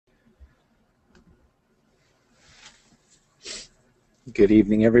Good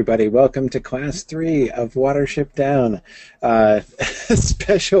evening, everybody. Welcome to Class 3 of Watership Down. A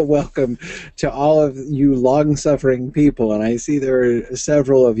special welcome to all of you long-suffering people, and I see there are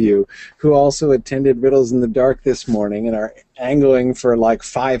several of you who also attended Riddles in the Dark this morning and are angling for like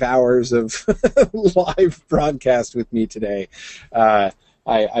 5 hours of live broadcast with me today. I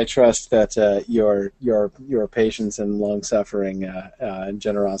trust that your patience and long-suffering and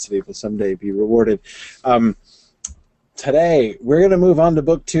generosity will someday be rewarded. Today, we're going to move on to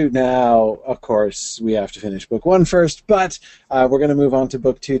Book 2 now. Of course, we have to finish Book 1 first, but we're going to move on to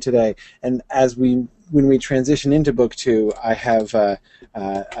Book 2 today. And when we transition into Book 2, I have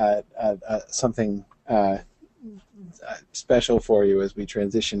something special for you as we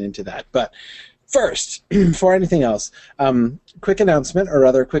transition into that. But first, before anything else, quick announcement, or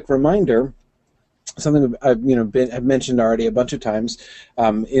rather quick reminder, something I've have mentioned already a bunch of times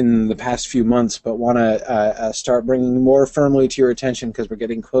in the past few months, but want to start bringing more firmly to your attention because we're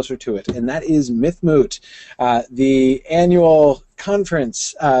getting closer to it, and that is Mythmoot, the annual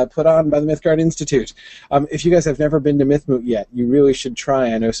conference put on by the Mythgard Institute. If you guys have never been to Mythmoot yet, you really should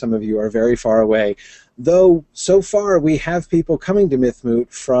try. I know some of you are very far away. Though, so far, we have people coming to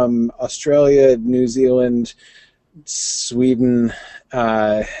Mythmoot from Australia, New Zealand, Sweden,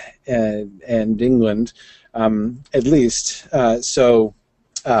 and England, at least. So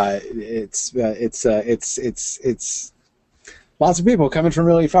it's lots of people coming from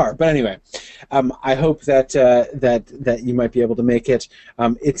really far. But anyway, I hope that you might be able to make it.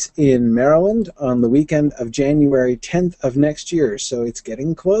 It's in Maryland on the weekend of January 10th of next year, so it's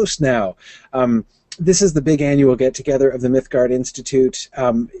getting close now. This is the big annual get-together of the Mythgard Institute.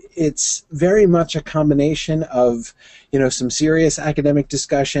 It's very much a combination of, some serious academic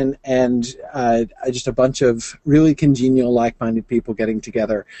discussion and just a bunch of really congenial, like-minded people getting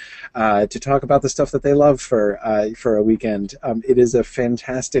together to talk about the stuff that they love for a weekend. It is a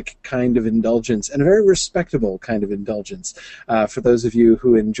fantastic kind of indulgence and a very respectable kind of indulgence for those of you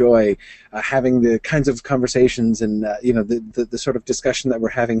who enjoy having the kinds of conversations and the sort of discussion that we're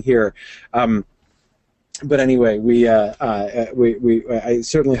having here. But anyway, I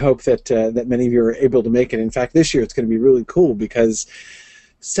certainly hope that many of you are able to make it. In fact, this year it's going to be really cool because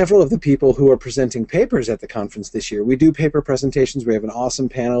several of the people who are presenting papers at the conference this year, we do paper presentations. We have an awesome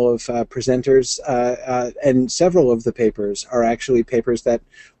panel of presenters, and several of the papers are actually papers that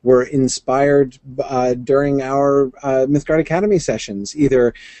were inspired during our Mythgard Academy sessions,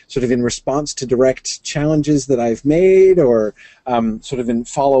 either sort of in response to direct challenges that I've made, or sort of in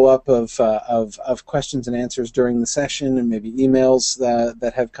follow-up of questions and answers during the session, and maybe emails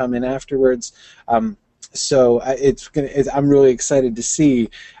that have come in afterwards. So I'm really excited to see,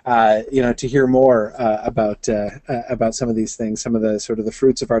 to hear more about some of these things, some of the sort of the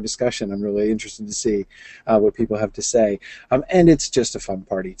fruits of our discussion. I'm really interested to see what people have to say, and it's just a fun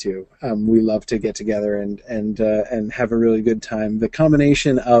party too. We love to get together and have a really good time. The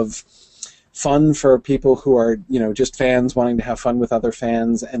combination of fun for people who are just fans wanting to have fun with other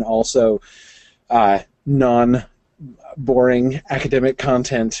fans, and also boring academic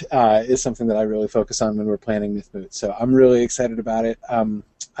content is something that I really focus on when we're planning Mythmoot. So I'm really excited about it.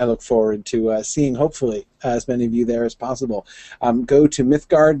 I look forward to seeing, hopefully, as many of you there as possible. Go to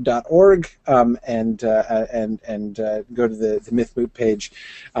mythgard.org and go to the Mythmoot page.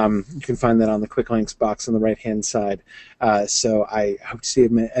 You can find that on the quick links box on the right-hand side. So I hope to see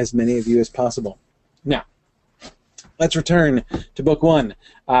as many of you as possible. Now, let's return to Book 1.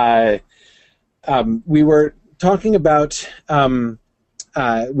 We were talking about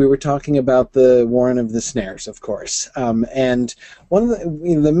the Warren of the Snares, of course, and one of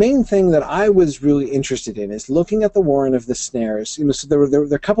the main thing that I was really interested in is looking at the Warren of the Snares. So there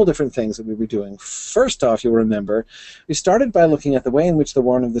were a couple different things that we were doing. First off, you'll remember, we started by looking at the way in which the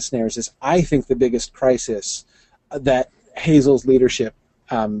Warren of the Snares is, I think, the biggest crisis that Hazel's leadership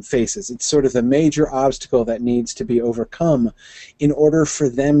faces. It's sort of the major obstacle that needs to be overcome in order for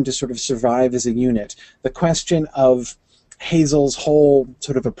them to sort of survive as a unit. The question of Hazel's whole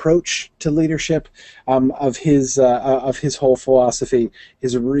sort of approach to leadership, of his whole philosophy,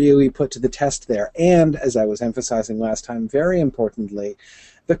 is really put to the test there. And, as I was emphasizing last time, very importantly,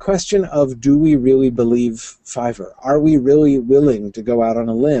 the question of, do we really believe Fiverr? Are we really willing to go out on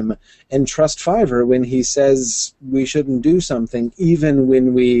a limb and trust Fiverr when he says we shouldn't do something, even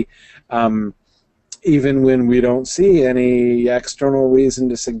when we don't see any external reason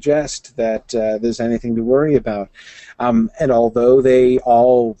to suggest that there's anything to worry about? And although they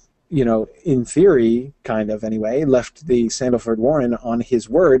all in theory, kind of anyway, left the Sandalford Warren on his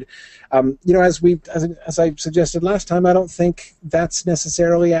word. As I suggested last time, I don't think that's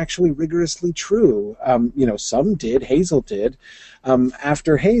necessarily actually rigorously true. Some did. Hazel did.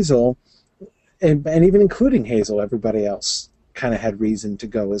 After Hazel, and even including Hazel, everybody else kind of had reason to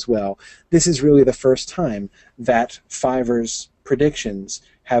go as well. This is really the first time that Fiver's predictions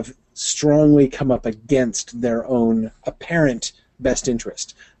have strongly come up against their own apparent best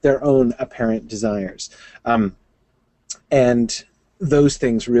interest, their own apparent desires. And those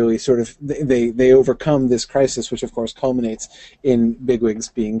things really sort of, they overcome this crisis, which of course culminates in Bigwigs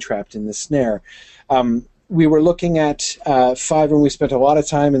being trapped in the snare. We were looking at Fiver, and we spent a lot of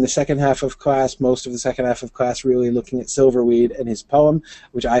time in the second half of class, most of the second half of class, really looking at Silverweed and his poem,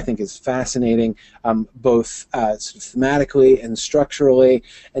 which I think is fascinating, both sort of thematically and structurally.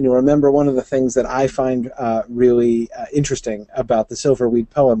 And you'll remember one of the things that I find really interesting about the Silverweed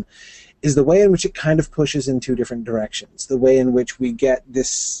poem is the way in which it kind of pushes in two different directions, the way in which we get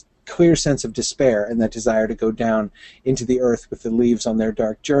this clear sense of despair and that desire to go down into the earth with the leaves on their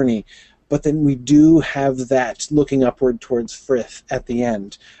dark journey. But then we do have that looking upward towards Frith at the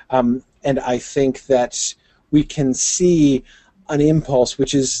end. And I think that we can see an impulse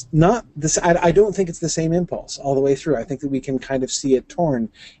which is not this. I don't think it's the same impulse all the way through. I think that we can kind of see it torn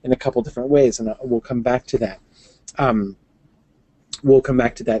in a couple different ways, and we'll come back to that. We'll come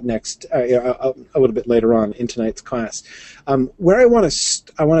back to that next a little bit later on in tonight's class. Where I want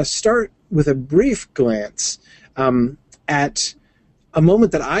to start with a brief glance at a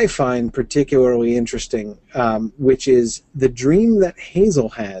moment that I find particularly interesting, which is the dream that Hazel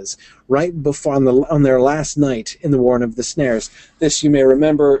has right before on their last night in the Warren of the Snares. This, you may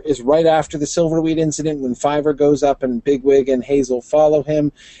remember, is right after the Silverweed incident, when Fiver goes up and Bigwig and Hazel follow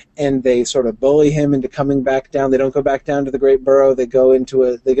him, and they sort of bully him into coming back down. They don't go back down to the Great Burrow. They go into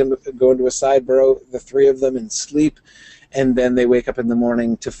a side burrow, the three of them, and sleep. And then they wake up in the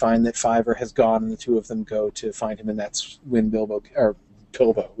morning to find that Fiver has gone, and the two of them go to find him, and that's when Bilbo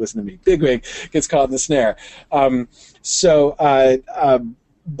listen to me, Bigwig gets caught in the snare.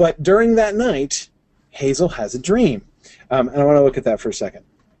 But during that night, Hazel has a dream. And I want to look at that for a second.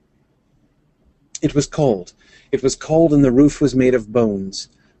 It was cold. It was cold, and the roof was made of bones.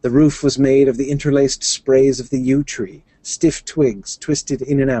 The roof was made of the interlaced sprays of the yew tree, stiff twigs twisted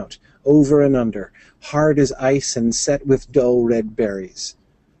in and out, over and under, hard as ice and set with dull red berries.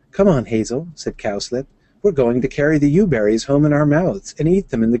 "Come on, Hazel," said Cowslip. "We're going to carry the yew berries home in our mouths and eat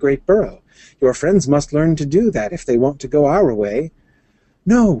them in the Great Burrow. Your friends must learn to do that if they want to go our way."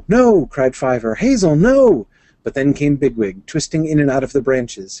 "No, no," cried Fiver. "Hazel, no!" But then came Bigwig, twisting in and out of the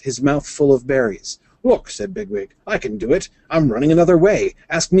branches, his mouth full of berries. "Look," said Bigwig, "I can do it. I'm running another way.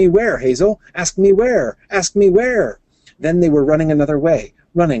 Ask me where, Hazel. Ask me where. Ask me where." Then they were running another way,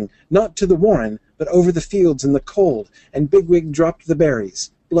 running, not to the Warren, but over the fields in the cold, and Bigwig dropped the berries,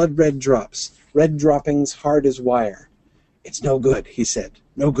 blood-red drops, red droppings hard as wire. "It's no good," he said.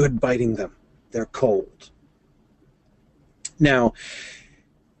 "No good biting them. They're cold." Now,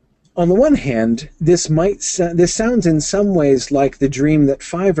 on the one hand, this sounds in some ways like the dream that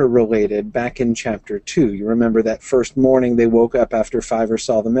Fiver related back in Chapter 2. You remember that first morning they woke up after Fiver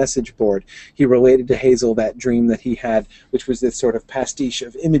saw the message board. He related to Hazel that dream that he had, which was this sort of pastiche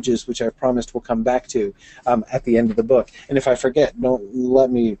of images, which I've promised we'll come back to at the end of the book. And if I forget, don't let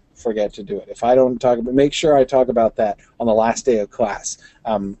me forget to do it. If I don't talk about, make sure I talk about that on the last day of class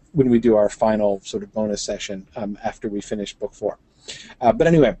when we do our final sort of bonus session after we finish Book 4. But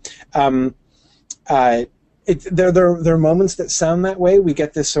anyway, there are moments that sound that way. We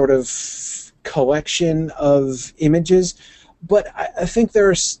get this sort of collection of images, but I think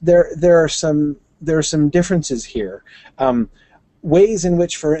there are some differences here. Ways in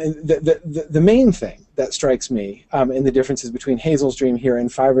which, for the main thing that strikes me in the differences between Hazel's dream here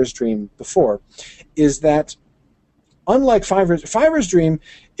and Fiver's dream before is that, unlike Fiver's dream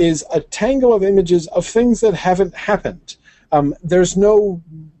is a tangle of images of things that haven't happened. There's no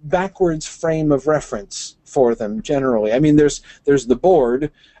backwards frame of reference for them generally. I mean, there's the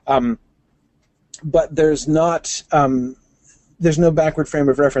board, but there's no backward frame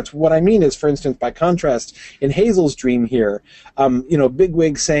of reference. What I mean is, for instance, by contrast, in Hazel's dream here,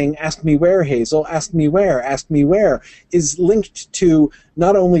 Bigwig saying, "Ask me where, Hazel, ask me where," is linked to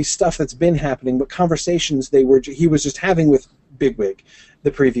not only stuff that's been happening, but conversations he was just having with bigwig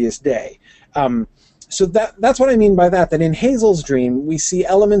the previous day. So that's what I mean by that in Hazel's dream, we see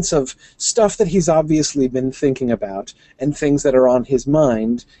elements of stuff that he's obviously been thinking about and things that are on his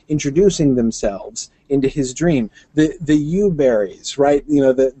mind introducing themselves into his dream. The yew berries, right? You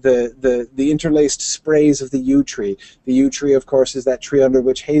know, the interlaced sprays of the yew tree. The yew tree, of course, is that tree under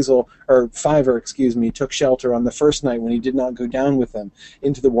which Fiver, took shelter on the first night when he did not go down with them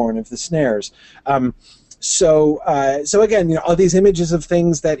into the warren of the snares. So again, you know, all these images of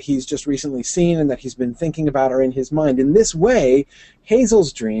things that he's just recently seen and that he's been thinking about are in his mind. In this way,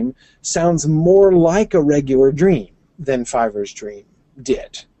 Hazel's dream sounds more like a regular dream than Fiver's dream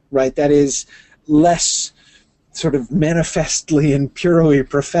did, right? That is less sort of manifestly and purely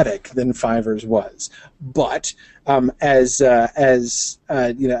prophetic than Fiver's was. But as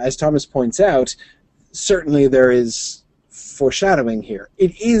Thomas points out, certainly there is foreshadowing here.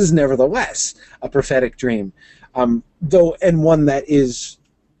 It is nevertheless a prophetic dream, though, and one that is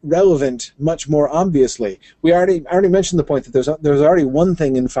relevant much more obviously. I already mentioned the point that there's already one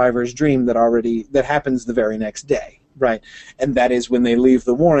thing in Fiver's dream that happens the very next day, right? And that is when they leave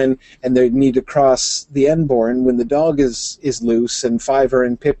the warren and they need to cross the Enborn when the dog is loose and Fiver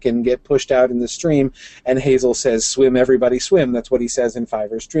and Pipkin get pushed out in the stream and Hazel says, "Swim, everybody swim." That's what he says in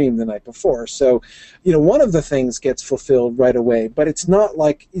Fiver's dream the night before. So, you know, one of the things gets fulfilled right away, but it's not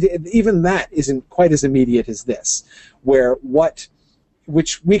like, even that isn't quite as immediate as this,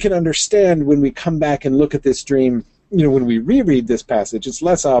 which we can understand when we come back and look at this dream. You know, when we reread this passage, it's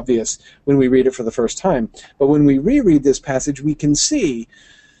less obvious when we read it for the first time. But when we reread this passage, we can see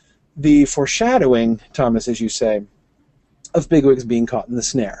the foreshadowing, Thomas, as you say, of Bigwig's being caught in the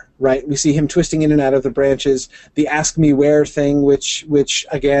snare, right? We see him twisting in and out of the branches, the ask me where thing, which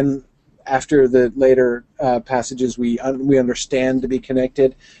again, after the later passages, we understand to be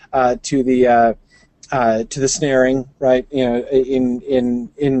connected to the snaring, right? You know,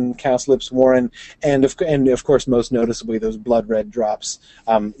 in Cowslip's warren, and of course, most noticeably, those blood red drops,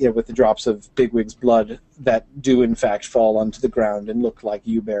 with the drops of Bigwig's blood that do in fact fall onto the ground and look like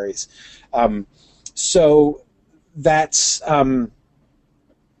yew berries. So that's and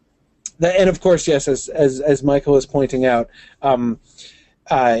of course, yes, as Michael is pointing out,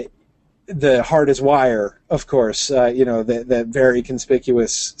 the heart is wire, of course. That very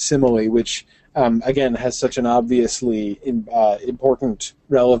conspicuous simile, which again has such an obviously important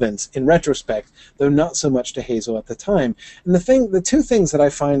relevance in retrospect, though not so much to Hazel at the time. And the two things that I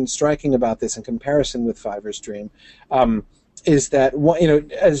find striking about this in comparison with Fiver's dream is that,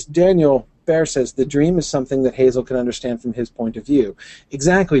 as Daniel Bear says, the dream is something that Hazel can understand from his point of view.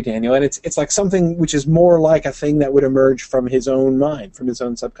 Exactly, Daniel, and it's like something which is more like a thing that would emerge from his own mind, from his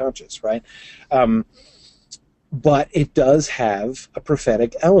own subconscious, right? But it does have a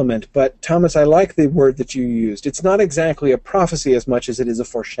prophetic element. But, Thomas, I like the word that you used. It's not exactly a prophecy as much as it is a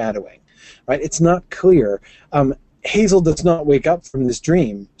foreshadowing, right? It's not clear. Hazel does not wake up from this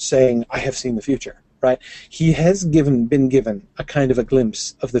dream saying, "I have seen the future," right? He has been given a kind of a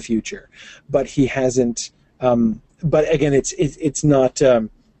glimpse of the future, but he hasn't. But again, it's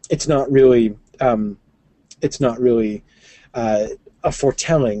not really a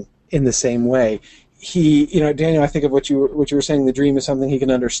foretelling in the same way. Daniel, I think of what you were saying, the dream is something he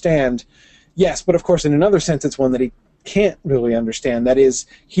can understand. Yes, but of course in another sense it's one that he can't really understand. That is,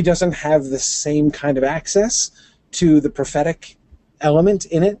 he doesn't have the same kind of access to the prophetic element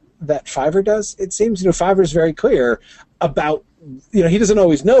in it that Fiver does. It seems, Fiver's very clear about, he doesn't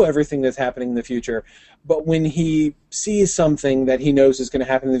always know everything that's happening in the future, but when he sees something that he knows is going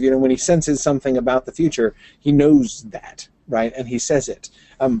to happen in the future, and when he senses something about the future, he knows that, right? And he says it.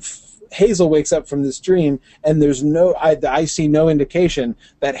 Hazel wakes up from this dream, and I see no indication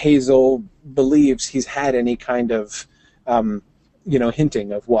that Hazel believes he's had any kind of,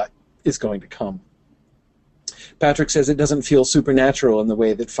 hinting of what is going to come. Patrick says it doesn't feel supernatural in the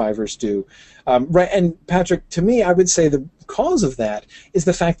way that Fivers do. Right, and Patrick, to me, I would say the cause of that is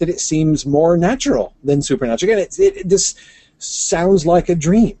the fact that it seems more natural than supernatural. Again, this sounds like a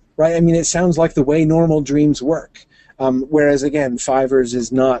dream, right? I mean, it sounds like the way normal dreams work. Whereas, again, Fivers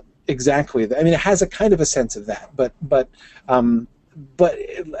is not exactly that. I mean, it has a kind of a sense of that, but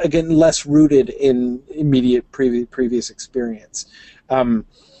again, less rooted in immediate previous experience.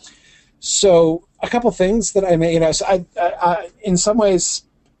 So a couple things that I made, so I in some ways,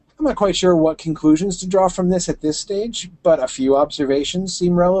 I'm not quite sure what conclusions to draw from this at this stage, but a few observations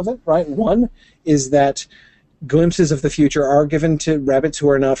seem relevant, right? One is that glimpses of the future are given to rabbits who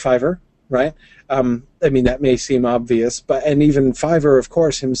are not Fiver, right? I mean, that may seem obvious, and even Fiver, of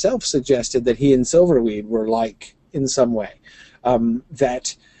course, himself suggested that he and Silverweed were like in some way.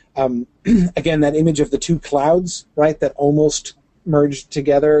 That Again, that image of the two clouds, right, that almost merged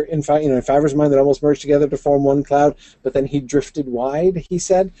together in Fiverr's mind, that almost merged together to form one cloud, but then he drifted wide, he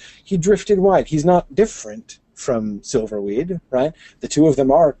said. He drifted wide. He's not different from Silverweed, right? The two of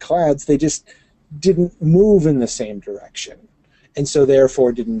them are clouds. They just didn't move in the same direction, and so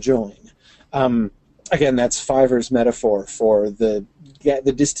therefore didn't join. Again, that's Fiver's metaphor for the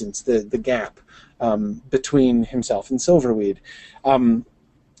distance, the gap between himself and Silverweed.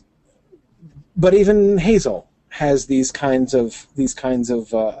 But even Hazel has these kinds of leadings,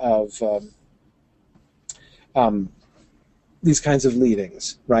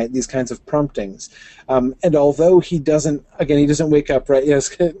 right? These kinds of promptings. And although he doesn't wake up, right?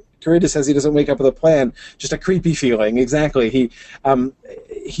 Yes, Carita says he doesn't wake up with a plan, just a creepy feeling. Exactly.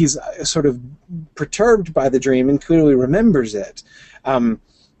 He's sort of perturbed by the dream and clearly remembers it.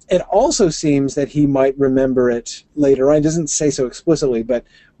 It also seems that he might remember it later on. He doesn't say so explicitly, but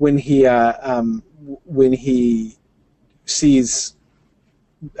when he sees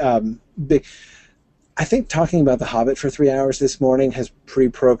big, I think talking about The Hobbit for 3 hours this morning has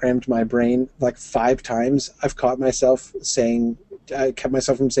pre-programmed my brain like 5 times. I've caught myself saying. I kept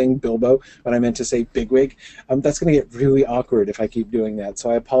myself from saying Bilbo when I meant to say Bigwig. That's going to get really awkward if I keep doing that,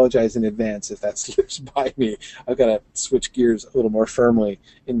 so I apologize in advance if that slips by me. I've got to switch gears a little more firmly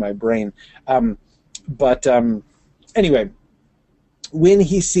in my brain. Anyway, when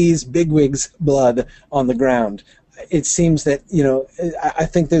he sees Bigwig's blood on the ground, it seems that, I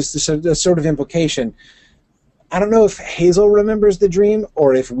think there's a sort of implication. I don't know if Hazel remembers the dream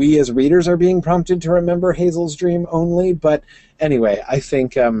or if we as readers are being prompted to remember Hazel's dream only, but anyway, I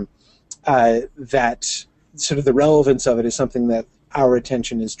think that sort of the relevance of it is something that our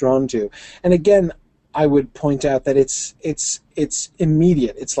attention is drawn to. And again, I would point out that it's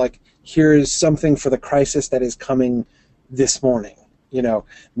immediate. It's like, here is something for the crisis that is coming this morning,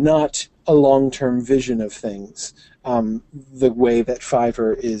 not a long-term vision of things, the way that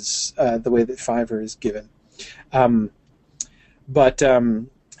Fiver is given.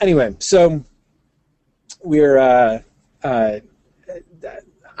 Anyway, so we're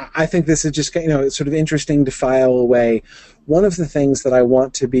I think this is just it's sort of interesting to file away. One of the things that I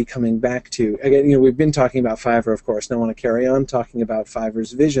want to be coming back to, again, we've been talking about Fiver, of course, and I want to carry on talking about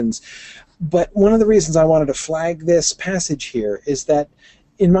Fiver's visions. But one of the reasons I wanted to flag this passage here is that,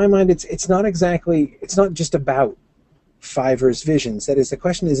 in my mind, it's not just about Fiver's visions. That is, the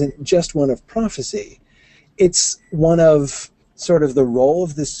question isn't just one of prophecy. It's one of sort of the role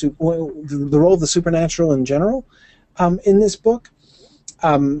of the supernatural in general in this book,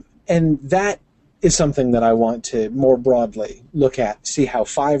 and that is something that I want to more broadly look at, see how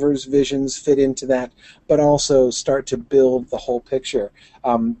Fiver's visions fit into that, but also start to build the whole picture,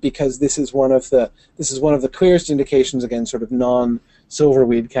 because this is one of the clearest indications, again, sort of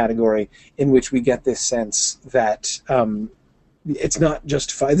non-Silverweed category, in which we get this sense that it's not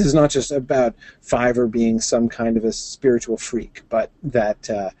just this is not just about Fiver being some kind of a spiritual freak, but that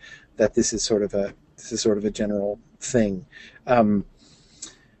this is sort of a general thing.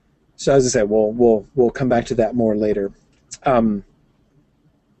 So as I said, we'll come back to that more later.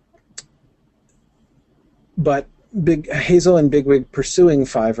 But Hazel and Bigwig pursuing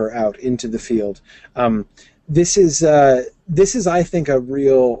Fiver out into the field. This is, I think,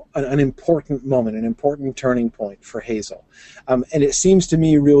 an important moment, an important turning point for Hazel. And it seems to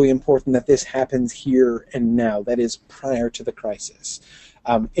me really important that this happens here and now, that is, prior to the crisis.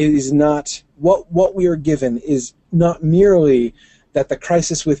 It is not, what we are given is not merely that the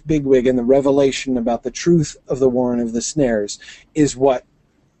crisis with Bigwig and the revelation about the truth of the Warren of the Snares is what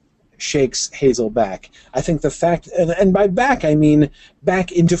shakes Hazel back. I think the fact, and by back I mean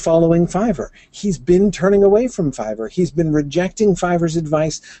back into following Fiver. He's been turning away from Fiver. He's been rejecting Fiver's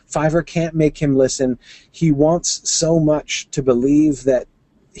advice. Fiver can't make him listen. He wants so much to believe that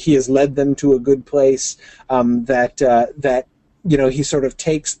he has led them to a good place, that he sort of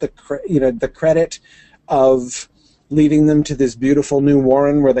takes the credit of leading them to this beautiful new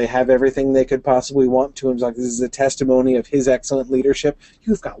Warren where they have everything they could possibly want to him. Like, this is a testimony of his excellent leadership.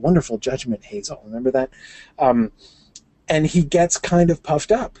 You've got wonderful judgment, Hazel. Remember that? And he gets kind of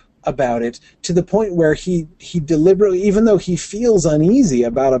puffed up about it to the point where he deliberately, even though he feels uneasy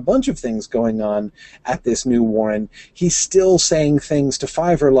about a bunch of things going on at this new Warren, he's still saying things to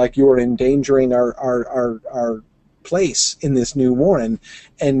Fiver like, you're endangering our place in this new Warren,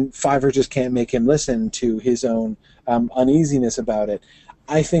 and Fiver just can't make him listen to his own uneasiness about it.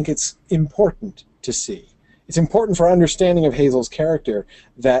 I think it's important to see. It's important for understanding of Hazel's character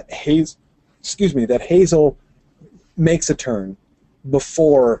that Hazel makes a turn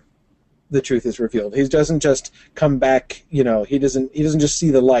before the truth is revealed. He doesn't just come back, he doesn't just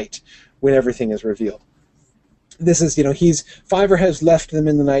see the light when everything is revealed. This is, Fiverr has left them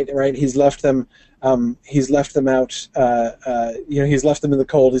in the night, right? He's left them out, he's left them in the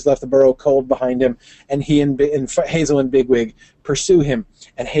cold. He's left the burrow cold behind him, and he and Hazel and Bigwig pursue him.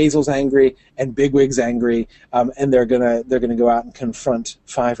 And Hazel's angry, and Bigwig's angry, and they're gonna go out and confront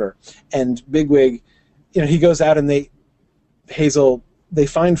Fiverr. And Bigwig, he goes out, and they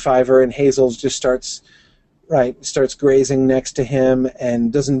find Fiverr, and Hazel just starts grazing next to him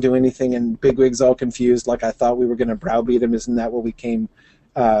and doesn't do anything, and Bigwig's all confused, like, I thought we were going to browbeat him. Isn't that what we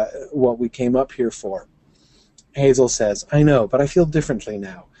came up here for? Hazel says, I know, but I feel differently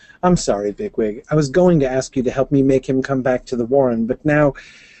now. I'm sorry, Bigwig. I was going to ask you to help me make him come back to the Warren, but now,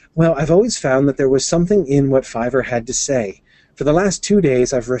 well, I've always found that there was something in what Fiverr had to say. For the last 2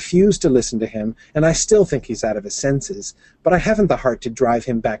 days, I've refused to listen to him, and I still think he's out of his senses, but I haven't the heart to drive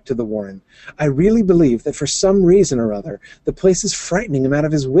him back to the Warren. I really believe that for some reason or other, the place is frightening him out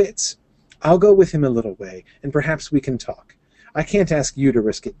of his wits. I'll go with him a little way, and perhaps we can talk. I can't ask you to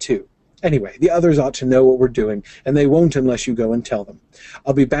risk it, too. Anyway, the others ought to know what we're doing, and they won't unless you go and tell them.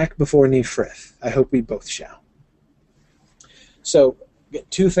 I'll be back before Frith. I hope we both shall. So,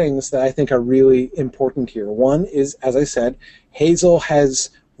 two things that I think are really important here. One is, as I said, Hazel has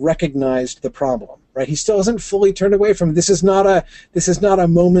recognized the problem, right? He still hasn't fully turned away from it. This is not a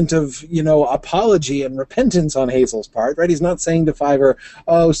moment of, apology and repentance on Hazel's part, right? He's not saying to Fiverr,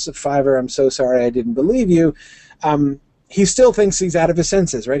 oh, Fiverr, I'm so sorry I didn't believe you. He still thinks he's out of his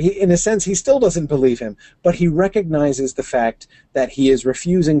senses, right? In a sense, he still doesn't believe him, but he recognizes the fact that he is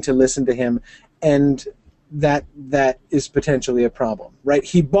refusing to listen to him, and that is potentially a problem, right?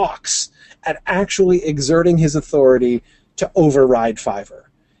 He balks at actually exerting his authority to override Fiverr.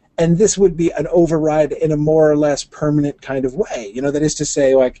 And this would be an override in a more or less permanent kind of way. That is to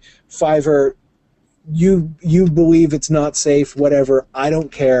say, like, Fiverr, you believe it's not safe, whatever, I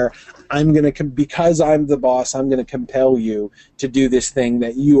don't care. I'm going to, because I'm the boss, I'm going to compel you to do this thing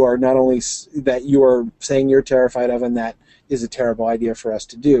that you are not only, that you are saying you're terrified of, and that is a terrible idea for us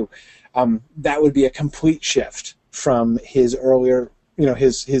to do. That would be a complete shift from his earlier,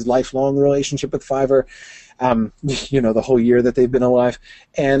 his lifelong relationship with Fiverr, the whole year that they've been alive.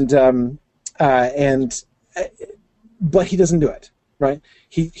 But he doesn't do it, right?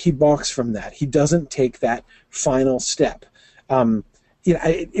 He balks from that. He doesn't take that final step. I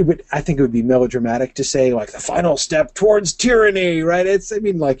think it would be melodramatic to say, like, the final step towards tyranny, right?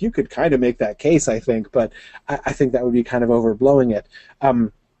 You could kind of make that case, I think, but I think that would be kind of overblowing it.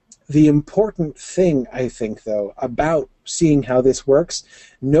 The important thing, I think, though, about seeing how this works,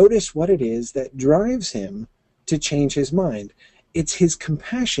 notice what it is that drives him to change his mind. It's his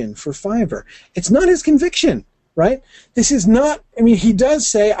compassion for Fiverr. It's not his conviction, right? This is not, he does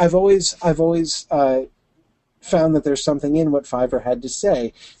say, I've always found that there's something in what Fiverr had to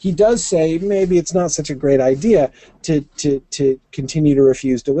say. He does say maybe it's not such a great idea to continue to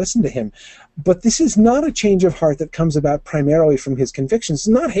refuse to listen to him. But this is not a change of heart that comes about primarily from his convictions. It's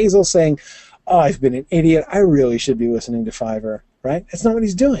not Hazel saying, oh, I've been an idiot, I really should be listening to Fiverr, right? That's not what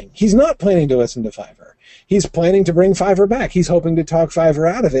he's doing. He's not planning to listen to Fiverr. He's planning to bring Fiverr back. He's hoping to talk Fiverr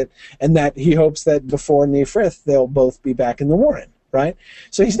out of it, and that he hopes that before Frith, they'll both be back in the Warren, right?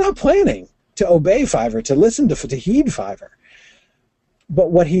 So he's not planning to obey Fiverr, to listen to heed Fiverr.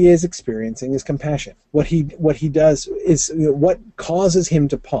 But what he is experiencing is compassion. What he does is, what causes him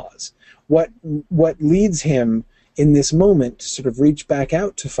to pause. What leads him in this moment to sort of reach back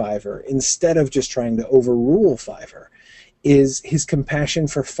out to Fiverr instead of just trying to overrule Fiverr is his compassion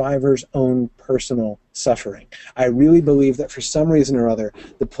for Fiverr's own personal suffering. I really believe that for some reason or other,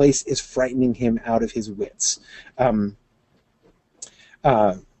 the place is frightening him out of his wits.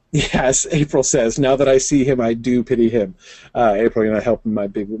 Yes, April says, now that I see him, I do pity him. April, you're not helping my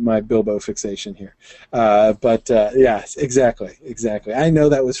Bilbo fixation here. Yes, exactly. I know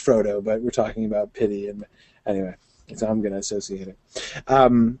that was Frodo, but we're talking about pity, and anyway, so I'm going to associate it.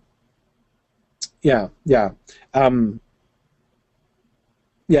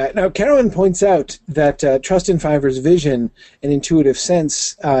 Now, Carolyn points out that trust in Fiverr's vision and intuitive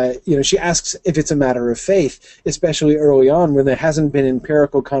sense, she asks if it's a matter of faith, especially early on when there hasn't been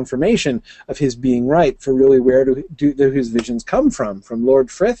empirical confirmation of his being right. For really, where do his visions come from? From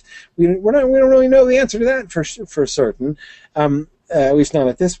Lord Frith? We don't really know the answer to that for certain, at least not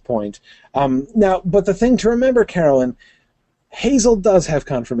at this point. Now, but the thing to remember, Carolyn, Hazel does have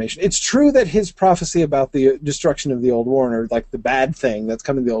confirmation. It's true that his prophecy about the destruction of the Old Warren, or like the bad thing that's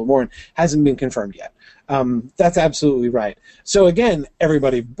coming to the Old Warren, hasn't been confirmed yet. That's absolutely right. So again,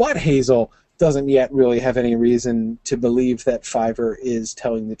 everybody but Hazel doesn't yet really have any reason to believe that Fiver is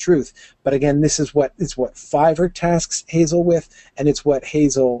telling the truth. But again, this is what Fiver tasks Hazel with, and it's what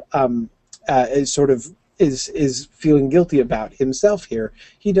Hazel is feeling guilty about himself here.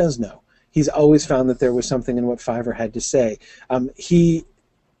 He does know. He's always found that there was something in what Fiver had to say. He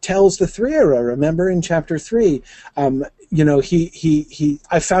tells the Threera, remember in chapter 3, I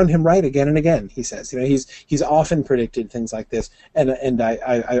found him right again and again, he says. He's often predicted things like this, and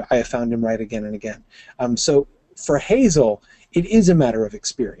I found him right again and again. So for Hazel, it is a matter of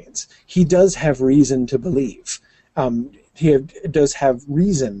experience. He does have reason to believe. He does have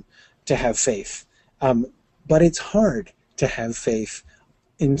reason to have faith. But it's hard to have faith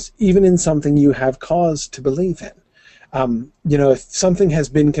even in something you have cause to believe in. If something has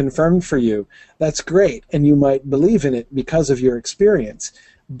been confirmed for you, that's great, and you might believe in it because of your experience.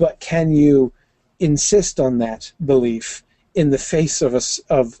 But can you insist on that belief in the face of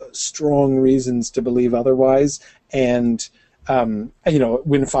strong reasons to believe otherwise? And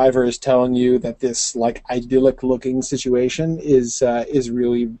when Fiver is telling you that this like idyllic-looking situation is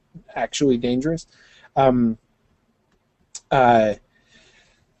really actually dangerous. Not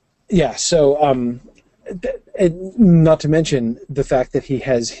to mention the fact that he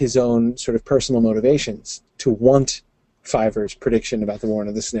has his own sort of personal motivations to want Fiver's prediction about the Warren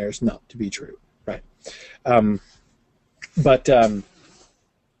of the Snares not to be true, right?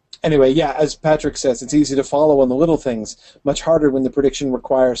 Anyway, as Patrick says, it's easy to follow on the little things, much harder when the prediction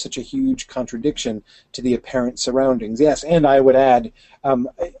requires such a huge contradiction to the apparent surroundings. Yes, and I would add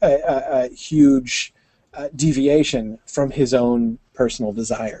a huge deviation from his own personal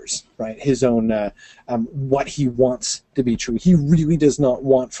desires, right? His own, what he wants to be true. He really does not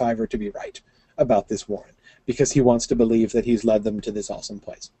want Fiver to be right about this Warren, because he wants to believe that he's led them to this awesome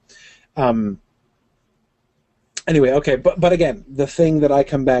place. Anyway, okay, but again, the thing that I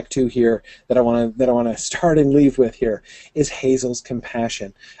come back to here that I want to start and leave with here is Hazel's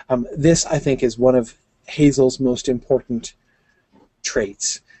compassion. This, I think, is one of Hazel's most important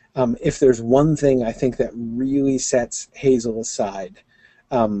traits. If there's one thing I think that really sets Hazel aside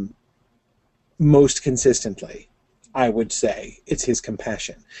most consistently, I would say it's his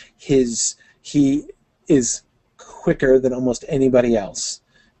compassion. He is quicker than almost anybody else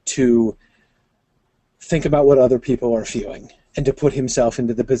to think about what other people are feeling and to put himself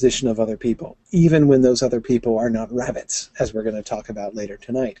into the position of other people, even when those other people are not rabbits, as we're going to talk about later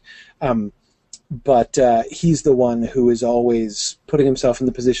tonight. But he's the one who is always putting himself in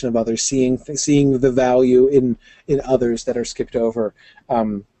the position of others, seeing the value in others that are skipped over, by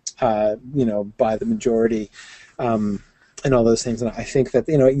the majority, and all those things. And I think that,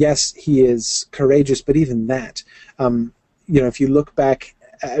 yes, he is courageous, but even that, if you look back,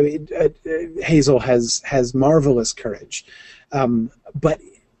 Hazel has marvelous courage, but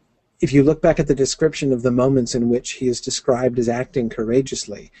if you look back at the description of the moments in which he is described as acting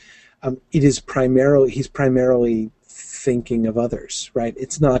courageously, he's primarily thinking of others, right?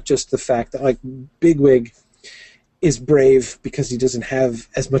 It's not just the fact that, like, Bigwig is brave because he doesn't have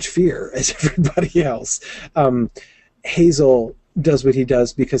as much fear as everybody else. Hazel does what he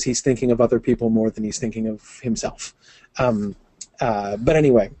does because he's thinking of other people more than he's thinking of himself. But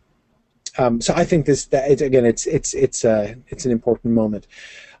anyway, so I think it's an important moment.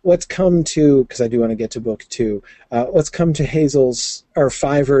 Let's come to, because I do want to get to book 2. Let's come to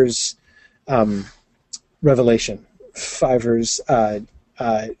Fiver's revelation, Fiver's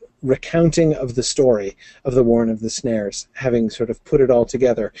recounting of the story of the Warren of the Snares, having sort of put it all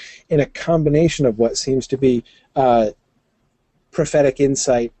together in a combination of what seems to be prophetic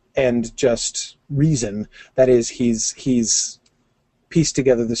insight and just reason. That is, he's pieced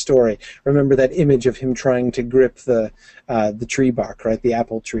together the story. Remember that image of him trying to grip the tree bark, right? The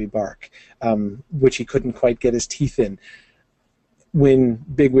apple tree bark, which he couldn't quite get his teeth in. When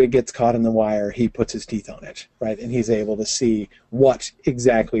Bigwig gets caught in the wire, he puts his teeth on it, right? And he's able to see what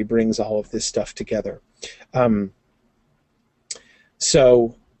exactly brings all of this stuff together.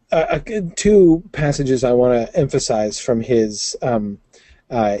 So 2 passages I want to emphasize from his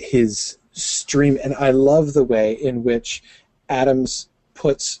stream, and I love the way in which Adams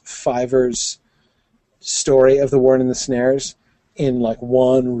puts Fiver's story of the Warren and the Snares in like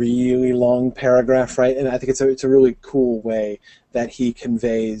one really long paragraph, right? And I think it's a really cool way that he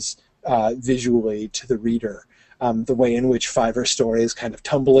conveys visually to the reader the way in which Fiver's story is kind of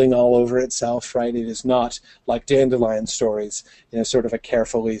tumbling all over itself, right? It is not like Dandelion stories, sort of a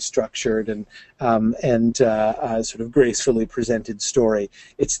carefully structured and sort of gracefully presented story.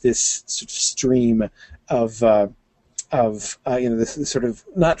 It's this sort of stream of this sort of,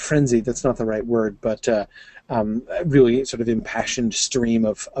 not frenzy, that's not the right word, but really sort of impassioned stream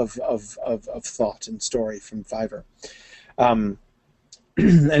of thought and story from Fiver.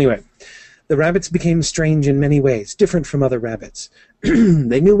 Anyway, the rabbits became strange in many ways, different from other rabbits.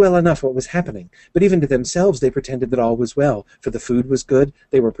 They knew well enough what was happening, but even to themselves they pretended that all was well, for the food was good,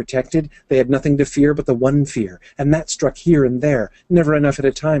 they were protected, they had nothing to fear but the one fear, and that struck here and there, never enough at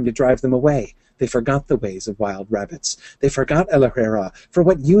a time to drive them away. They forgot the ways of wild rabbits. They forgot Elahera. For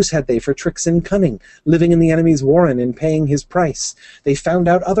what use had they for tricks and cunning, living in the enemy's warren and paying his price? They found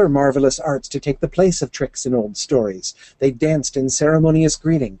out other marvelous arts to take the place of tricks in old stories. They danced in ceremonious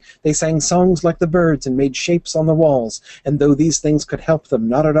greeting. They sang songs like the birds and made shapes on the walls. And though these things could help them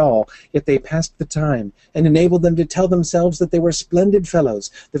not at all, yet they passed the time and enabled them to tell themselves that they were splendid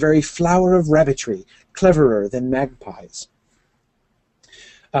fellows, the very flower of rabbitry, cleverer than magpies.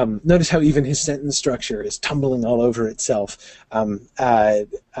 Notice how even his sentence structure is tumbling all over itself. I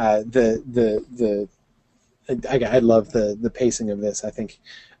love the pacing of this. I think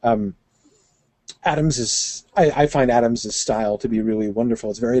Adams I find Adams's style to be really wonderful.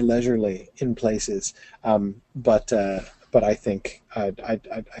 It's very leisurely in places, but I think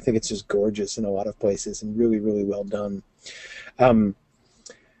it's just gorgeous in a lot of places and really, really well done.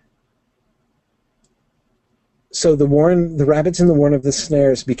 So the rabbits in the warren of the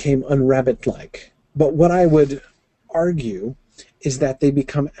snares became unrabbit-like. But what I would argue is that they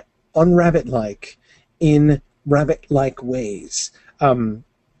become unrabbit-like in rabbit-like ways.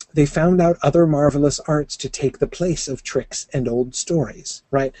 They found out other marvelous arts to take the place of tricks and old stories,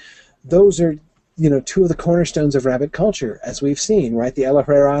 right? Those are, two of the cornerstones of rabbit culture, as we've seen, right? The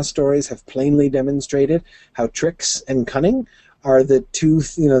Elahera stories have plainly demonstrated how tricks and cunning are the two,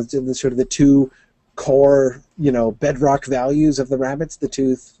 the two core, bedrock values of the rabbits, the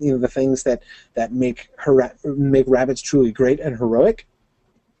two, the things that make rabbits truly great and heroic.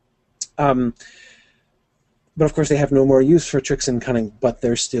 But of course, they have no more use for tricks and cunning, but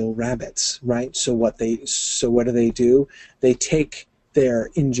they're still rabbits, right? So what do? They take their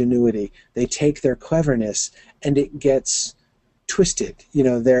ingenuity, they take their cleverness, and it gets twisted.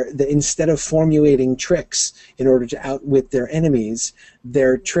 Instead of formulating tricks in order to outwit their enemies,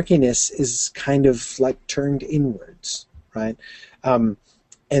 their trickiness is kind of like turned inwards, right? And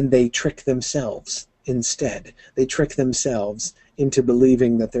they trick themselves instead. They trick themselves into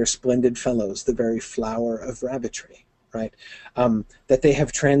believing that they're splendid fellows, the very flower of rabbitry, right? That they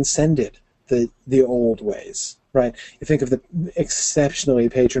have transcended the old ways, right? You think of the exceptionally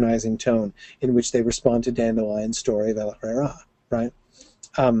patronizing tone in which they respond to Dandelion's story of Elahera, right?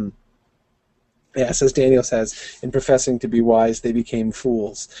 Yes, as Daniel says, in professing to be wise, they became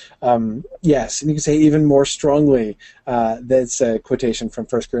fools. Yes, and you can say even more strongly, that's a quotation from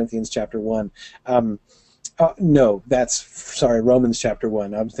 1 Corinthians chapter 1. No, Romans chapter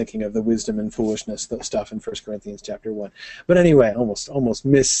 1. I'm thinking of the wisdom and foolishness stuff in 1 Corinthians chapter 1. But anyway, almost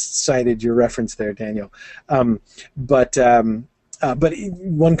miscited your reference there, Daniel. But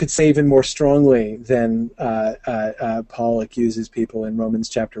one could say even more strongly than Paul accuses people in Romans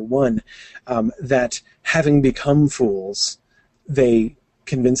chapter 1, that having become fools, they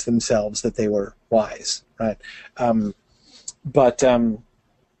convinced themselves that they were wise, right?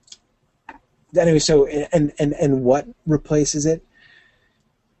 Anyway, so and what replaces it?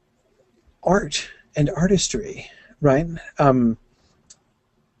 Art and artistry, right? An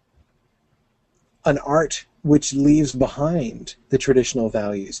art which leaves behind the traditional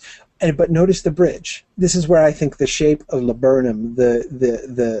values. But notice the bridge. This is where I think the shape of laburnum,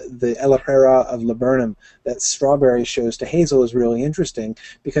 the Elahera of laburnum that Strawberry shows to Hazel is really interesting,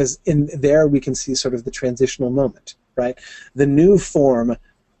 because in there we can see sort of the transitional moment, right? The new form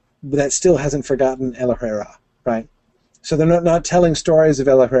that still hasn't forgotten Elahera, right? So they're not telling stories of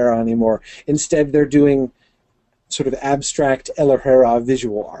Elahera anymore. Instead, they're doing sort of abstract Elahera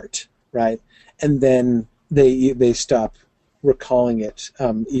visual art, right? And then they stop recalling it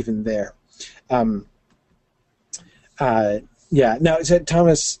even there. Now,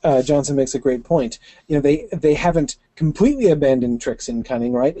 Thomas Johnson makes a great point. They haven't completely abandoned tricks and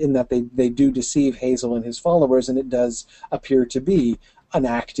cunning, right? In that they do deceive Hazel and his followers, and it does appear to be an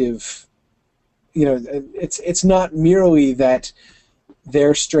active. It's not merely that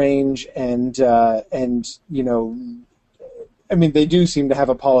they're strange and they do seem to have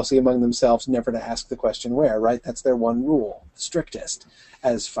a policy among themselves never to ask the question where, right? That's their one rule, strictest,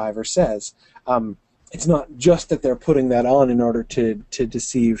 as Fiver says. It's not just that they're putting that on in order to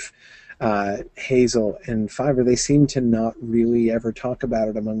deceive Hazel and Fiver. They seem to not really ever talk about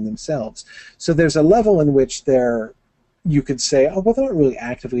it among themselves. So there's a level in which you could say, oh, well, they're not really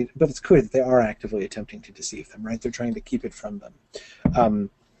actively, but it's clear that they are actively attempting to deceive them, right? They're trying to keep it from them.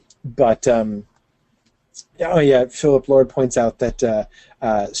 Oh yeah, Philip Lord points out that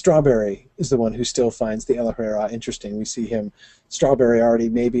Strawberry is the one who still finds the El Herrera interesting. We see him, Strawberry, already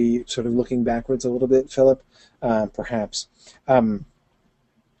maybe sort of looking backwards a little bit, Philip, perhaps. Um,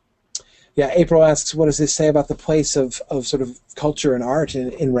 yeah, April asks, what does this say about the place of sort of culture and art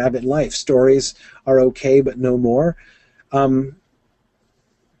in rabbit life? Stories are okay, but no more. Um,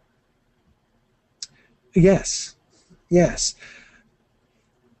 yes, yes.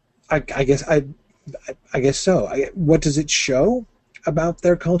 I guess I guess so. What does it show about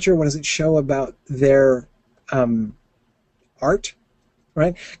their culture? What does it show about their art?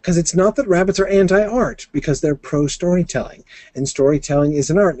 Right? Because it's not that rabbits are anti-art, because they're pro-storytelling, and storytelling is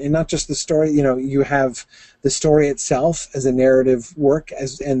an art, and not just the story. You know, you have the story itself as a narrative work,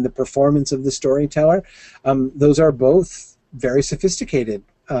 and the performance of the storyteller. Those are both very sophisticated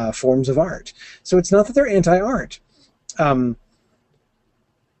forms of art. So it's not that they're anti-art.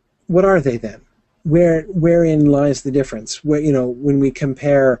 What are they then? Wherein lies the difference? Where, you know, when we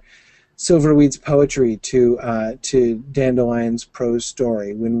compare Silverweed's poetry to Dandelion's prose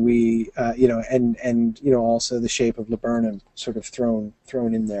story, when we you know, and you know, also The Shape of Laburnum sort of thrown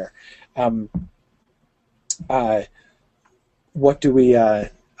in there. What do we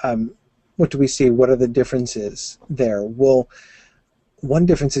see? What are the differences there? Well, one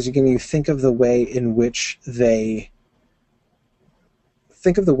difference is, again, you think of the way in which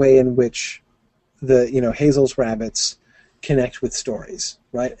the, you know, Hazel's rabbits connect with stories,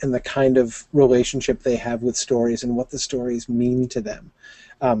 right? And the kind of relationship they have with stories and what the stories mean to them.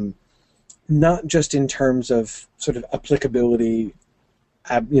 Not just in terms of sort of applicability,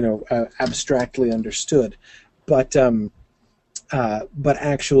 abstractly understood, but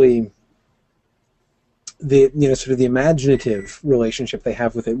actually the, you know, sort of the imaginative relationship they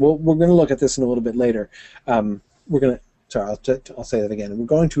have with it. We're going to look at this in a little bit later. I'll say that again. We're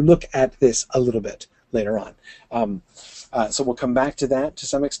going to look at this a little bit later on. So we'll come back to that to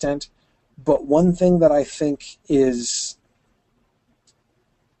some extent. But one thing that I think is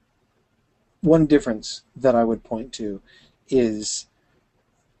one difference that I would point to is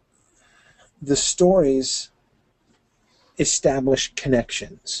the stories establish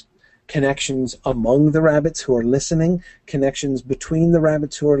connections. Connections among the rabbits who are listening, connections between the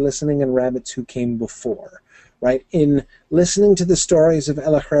rabbits who are listening and rabbits who came before. Right? In listening to the stories of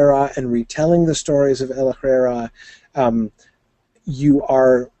El Herrera and retelling the stories of El Herrera, you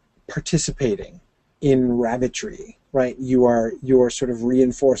are participating in rabbitry, right? You are sort of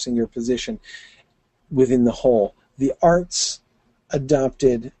reinforcing your position within the whole. The arts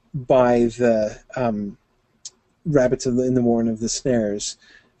adopted by the rabbits in the Warren of the Snares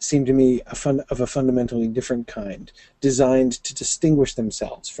seem to me of a fundamentally different kind, designed to distinguish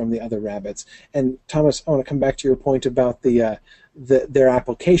themselves from the other rabbits. And Thomas, I want to come back to your point about their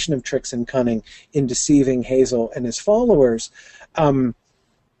application of tricks and cunning in deceiving Hazel and his followers.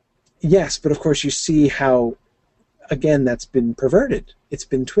 Yes, but of course you see how, again, that's been perverted. It's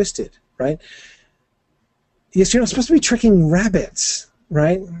been twisted, right? Yes, you're not supposed to be tricking rabbits.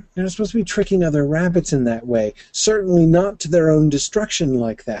 Right? You're not supposed to be tricking other rabbits in that way. Certainly not to their own destruction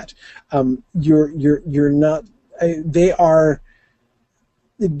like that. You're not. They are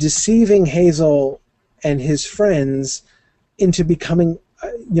deceiving Hazel and his friends into becoming,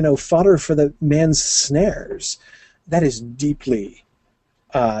 fodder for the man's snares. That is deeply,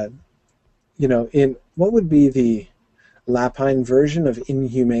 in what would be the Lapine version of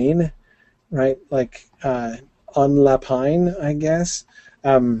inhumane, right? Like unlapine, I guess.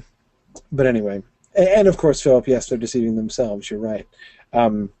 But anyway, and of course, Philip, yes, they're deceiving themselves. You're right.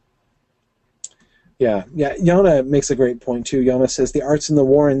 Yeah. Yana makes a great point too. Yana says the arts in the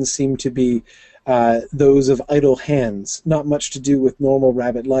Warrens seem to be those of idle hands, not much to do with normal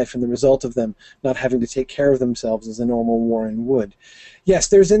rabbit life, and the result of them not having to take care of themselves as a normal Warren would. Yes,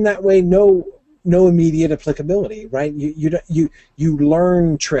 there's in that way no immediate applicability, right? You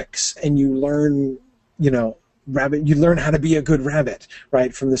learn tricks and you learn, rabbit. You learn how to be a good rabbit,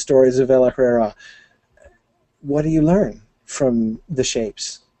 right, from the stories of El Herrera. What do you learn from the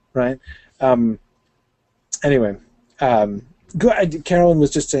shapes, right? Anyway, good. Carolyn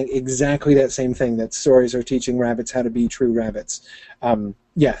was just saying exactly that same thing, that stories are teaching rabbits how to be true rabbits.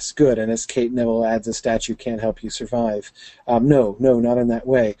 Yes, good. And as Kate Neville adds, a statue can't help you survive. No, not in that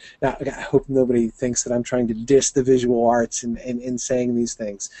way. Now, I hope nobody thinks that I'm trying to diss the visual arts in saying these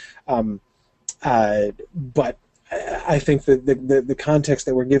things. But I think that the context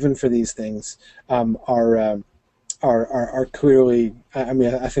that we're given for these things are clearly. I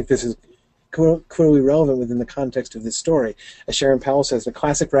mean, I think this is clearly relevant within the context of this story. As Sharon Powell says, the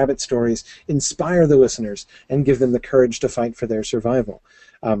classic rabbit stories inspire the listeners and give them the courage to fight for their survival.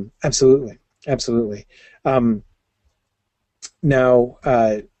 Absolutely. Absolutely. Um, now,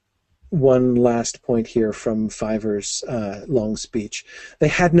 one last point here from Fiver's long speech. They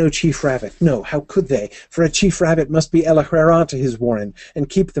had no chief rabbit. No, how could they? For a chief rabbit must be Elahuera to his warren, and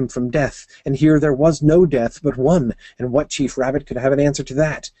keep them from death. And here there was no death but one, and what chief rabbit could have an answer to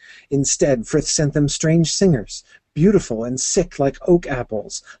that? Instead, Frith sent them strange singers, beautiful and sick like oak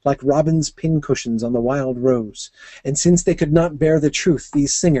apples, like robin's pincushions on the wild rose. And since they could not bear the truth,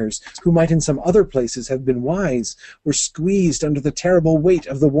 these singers, who might in some other places have been wise, were squeezed under the terrible weight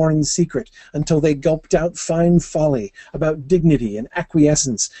of the warren's secret, until they gulped out fine folly about dignity and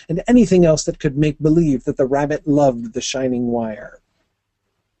acquiescence, and anything else that could make believe that the rabbit loved the shining wire.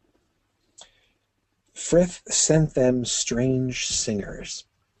 Frith sent them strange singers.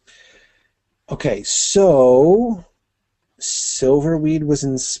 Okay, so Silverweed was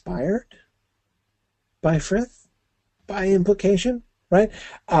inspired by Frith, by implication, right?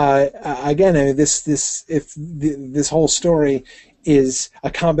 Again, this whole story is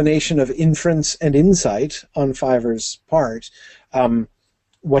a combination of inference and insight on Fiver's part.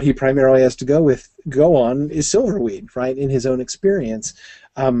 What he primarily has to go on is Silverweed, right? In his own experience,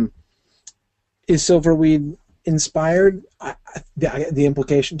 is Silverweed inspired? The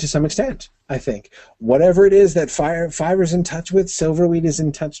implication, to some extent, I think. Whatever it is that Fiver's in touch with, Silverweed is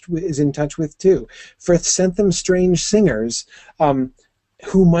in touch with too. Frith sent them strange singers,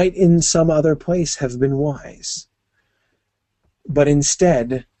 who might in some other place have been wise, but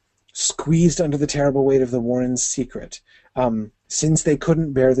instead squeezed under the terrible weight of the warren's secret. Since they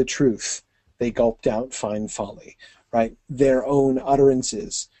couldn't bear the truth, they gulped out fine folly. Right? Their own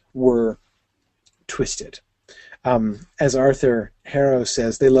utterances were twisted. As Arthur Harrow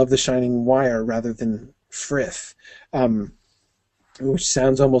says, they love the shining wire rather than Frith, which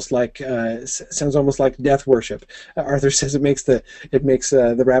sounds almost like death worship. Arthur says it makes the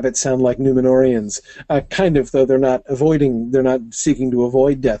rabbits sound like Numenorians, kind of, though they're not seeking to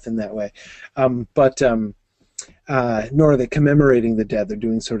avoid death in that way, but nor are they commemorating the dead. They're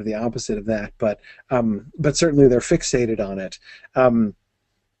doing sort of the opposite of that, but certainly they're fixated on it.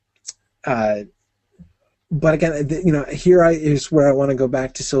 But again, here is where I want to go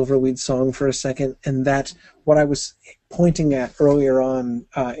back to Silverweed's song for a second, and that what I was pointing at earlier on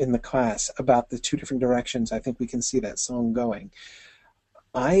in the class about the two different directions I think we can see that song going.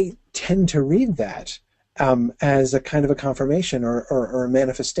 I tend to read that as a kind of a confirmation or a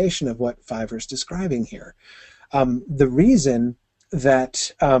manifestation of what Fiver's describing here. The reason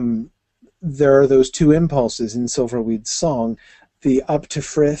that there are those two impulses in Silverweed's song, the up to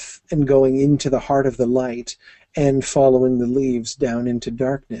Frith and going into the heart of the light and following the leaves down into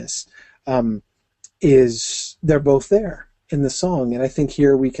darkness, is they're both there in the song. And I think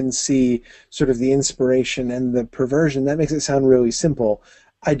here we can see sort of the inspiration and the perversion. That makes it sound really simple.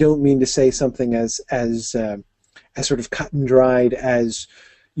 I don't mean to say something as sort of cut and dried as,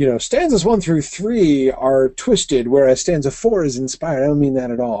 stanzas 1 through 3 are twisted, whereas stanza 4 is inspired. I don't mean that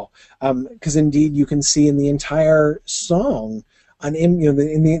at all. Because indeed you can see in the entire song,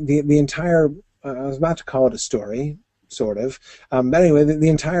 the entire, I was about to call it a story, sort of, but anyway, the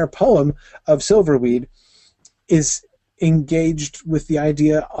entire poem of Silverweed is engaged with the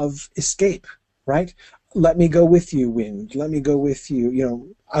idea of escape, right? Let me go with you, wind. Let me go with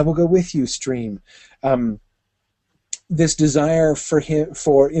you. I will go with you, stream. This desire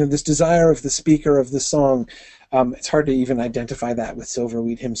this desire of the speaker of the song, it's hard to even identify that with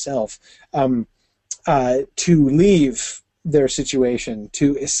Silverweed himself, to leave their situation,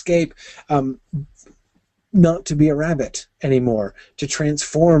 to escape, not to be a rabbit anymore, to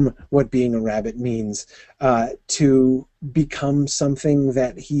transform what being a rabbit means, to become something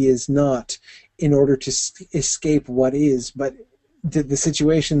that he is not, in order to escape what is, but the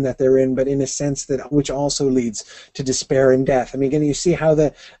situation that they're in, but in a sense which also leads to despair and death. I mean, again, you see how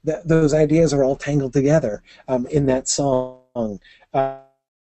those ideas are all tangled together in that song.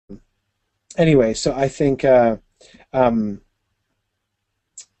 Anyway, so I think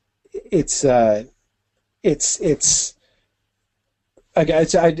it's I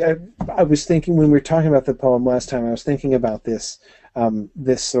was thinking when we were talking about the poem last time, I was thinking about this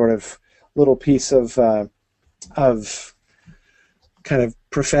sort of little piece of kind of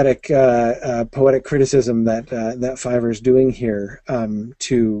prophetic poetic criticism that Fiver's doing here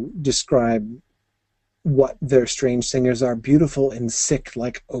to describe what their strange singers are: beautiful and sick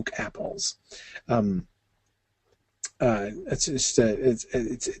like oak apples.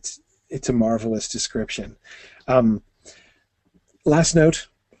 It's a marvelous description. Last note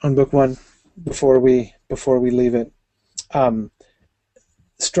on book one before we leave it.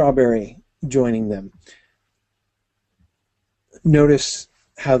 Strawberry joining them. Notice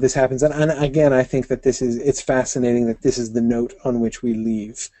how this happens. And again, I think that it's fascinating that this is the note on which we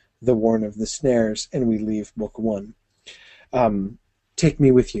leave The Warren of the Snares, and we leave Book 1. Take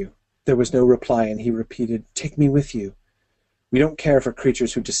me with you. There was no reply, and he repeated, take me with you. We don't care for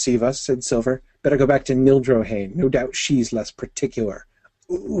creatures who deceive us, said Silver. Better go back to Nildrohain. No doubt she's less particular.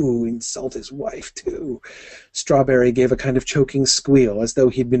 Ooh, insult his wife, too. Strawberry gave a kind of choking squeal, as though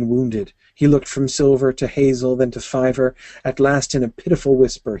he'd been wounded. He looked from Silver to Hazel, then to Fiver. At last, in a pitiful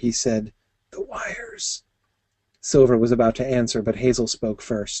whisper, he said, the wires. Silver was about to answer, but Hazel spoke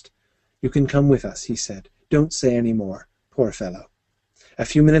first. You can come with us, he said. Don't say any more. Poor fellow. A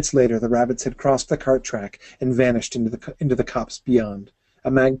few minutes later, the rabbits had crossed the cart track and vanished into the copse beyond. A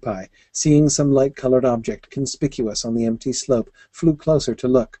magpie, seeing some light-colored object conspicuous on the empty slope, flew closer to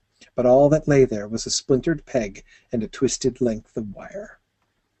look, but all that lay there was a splintered peg and a twisted length of wire.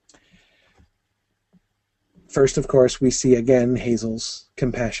 First, of course, we see again Hazel's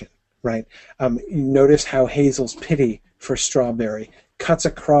compassion, right? Notice how Hazel's pity for Strawberry cuts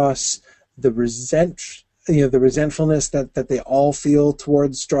across the resentfulness that they all feel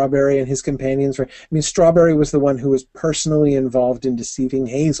towards Strawberry and his companions. Right? I mean, Strawberry was the one who was personally involved in deceiving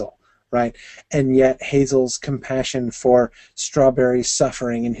Hazel, right? And yet Hazel's compassion for Strawberry's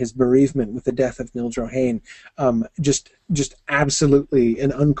suffering and his bereavement with the death of Nildrohain just absolutely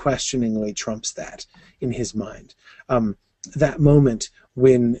and unquestioningly trumps that in his mind. That moment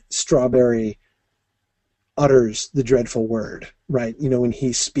when Strawberry utters the dreadful word, right? When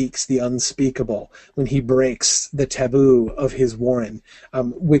he speaks the unspeakable, when he breaks the taboo of his Warren,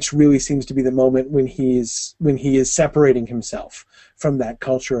 which really seems to be the moment when he is separating himself from that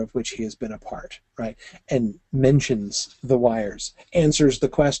culture of which he has been a part, right? And mentions the wires, answers the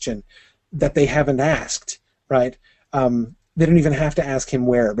question that they haven't asked, right? They don't even have to ask him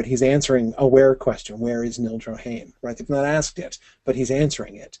where, but he's answering a where question. Where is Nildrohain, right? They've not asked it, but he's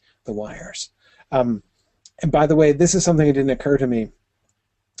answering it, the wires. And by the way, this is something that didn't occur to me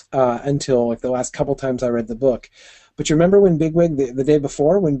until like the last couple times I read the book. But you remember when Bigwig, the day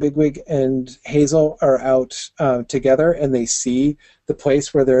before, when Bigwig and Hazel are out together and they see the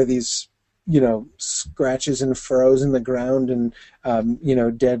place where there are these, scratches and furrows in the ground and,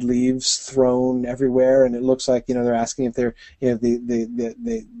 dead leaves thrown everywhere. And it looks like, they're asking if they're,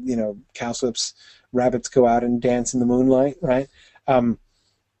 the cowslips, rabbits go out and dance in the moonlight, right?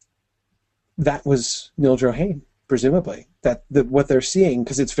 That was Nildrohain, presumably. What they're seeing,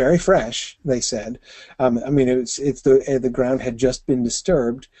 because it's very fresh, they said. It's the ground had just been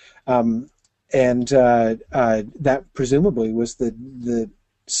disturbed, and that presumably was the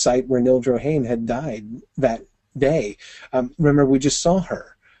site where Nildrohain had died that day. Remember, we just saw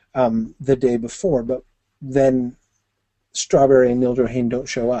her the day before, but then Strawberry and Nildrohain don't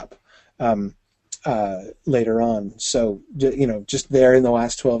show up later on. So, just there in the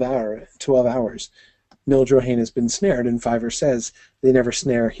last 12 hours, Nildrohain has been snared, and Fiver says he never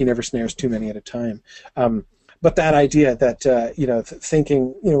snares too many at a time. But that idea that,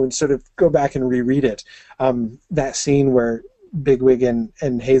 thinking, and sort of go back and reread it, that scene where Bigwig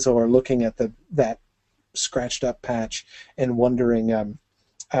and Hazel are looking at that scratched up patch and wondering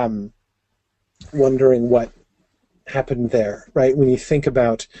what happened there, right? When you think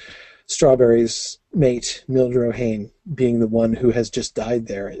about Strawberry's mate, Nildrohain, being the one who has just died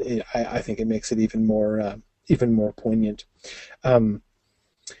there, I think it makes it even more poignant.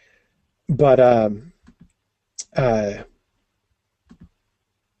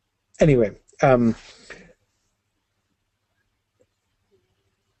 Anyway,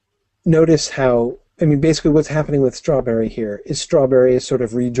 notice how, basically what's happening with Strawberry here is Strawberry is sort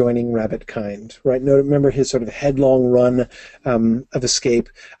of rejoining rabbit kind, right? Remember his sort of headlong run of escape,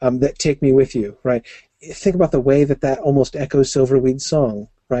 that take me with you, right? Think about the way that almost echoes Silverweed's song,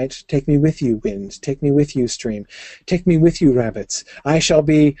 right? Take me with you, wind. Take me with you, stream. Take me with you, rabbits. I shall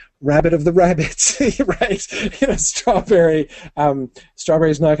be rabbit of the rabbits, right? Strawberry's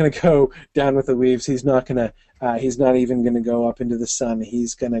not going to go down with the leaves. He's not even going to go up into the sun.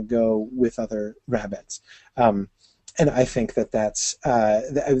 He's going to go with other rabbits. And I think that's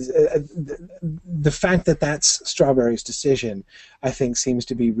the fact that that's Strawberry's decision, I think, seems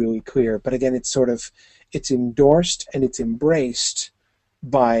to be really clear. But again, it's endorsed and it's embraced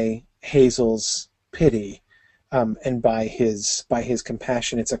by Hazel's pity and by his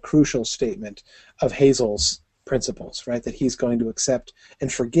compassion. It's a crucial statement of Hazel's principles, right? That he's going to accept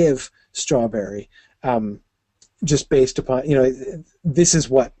and forgive Strawberry. Just based upon, this is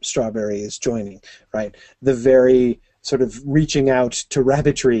what Strawberry is joining, right? The very sort of reaching out to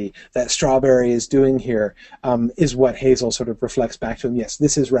rabbitry that Strawberry is doing here is what Hazel sort of reflects back to him. Yes,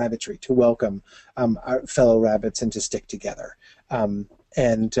 this is rabbitry, to welcome our fellow rabbits and to stick together.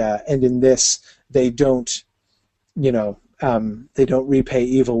 and in this they don't, they don't repay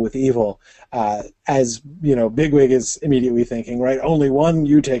evil with evil, as Bigwig is immediately thinking, right? Only one,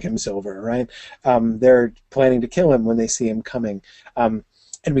 you take him silver, right? They're planning to kill him when they see him coming, and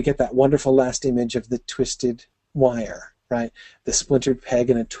we get that wonderful last image of the twisted wire, right? The splintered peg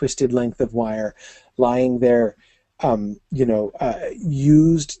and a twisted length of wire lying there,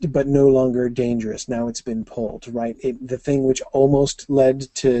 used but no longer dangerous. Now it's been pulled, right? The thing which almost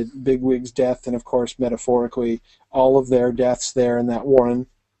led to Bigwig's death, and of course, metaphorically, all of their deaths there in that warren.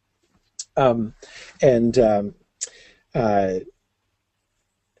 And so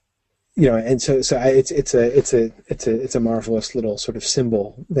it's a marvelous little sort of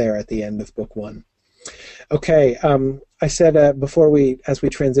symbol there at the end of book one. Okay, I said as we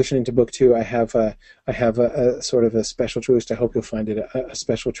transition into book two, I have a sort of a special treat. I hope you'll find it a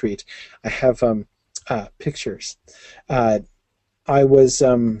special treat. I have pictures. I was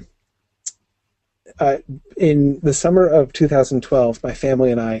in the summer of 2012, my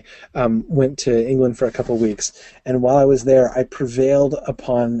family and I went to England for a couple of weeks, and while I was there, I prevailed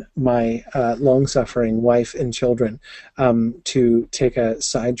upon my long-suffering wife and children to take a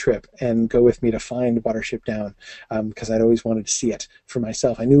side trip and go with me to find Watership Down, because I'd always wanted to see it for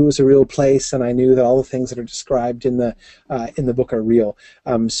myself. I knew it was a real place, and I knew that all the things that are described in the book are real.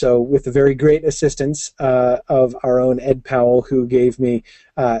 So with the very great assistance of our own Ed Powell, who gave me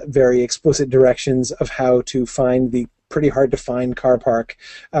very explicit directions of how to find the pretty hard to find car park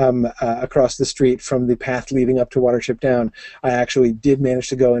across the street from the path leading up to Watership Down, I actually did manage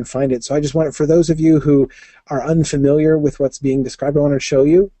to go and find it. So I just wanted, for those of you who are unfamiliar with what's being described, I want to show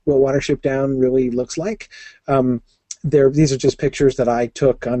you what Watership Down really looks like. These are just pictures that I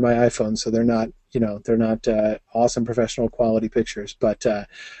took on my iPhone, so they're not awesome professional quality pictures, but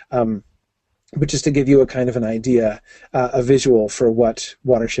just to give you a kind of an idea, a visual for what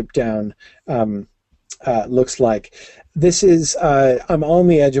Watership Down looks like. This is I'm on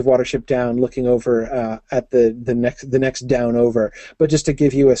the edge of Watership Down, looking over at the next down over. But just to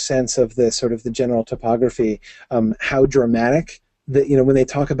give you a sense of the sort of the general topography, how dramatic. When they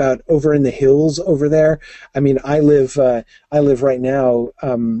talk about over in the hills over there, I mean, I live right now,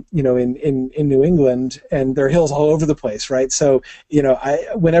 in New England, and there are hills all over the place, right? So,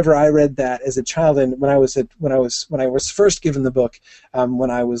 whenever I read that as a child, and when I was first given the book,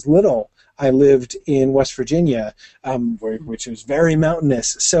 when I was little, I lived in West Virginia, which was very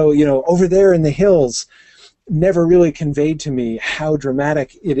mountainous. So, over there in the hills, never really conveyed to me how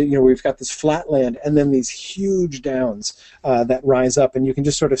dramatic it is. We've got this flat land and then these huge downs that rise up, and you can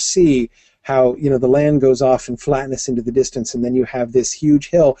just sort of see how the land goes off in flatness into the distance, and then you have this huge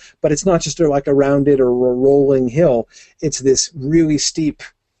hill. But it's not just like a rounded or a rolling hill; it's this really steep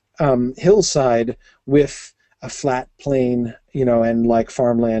hillside with a flat plain, and like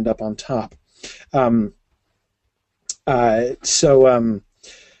farmland up on top.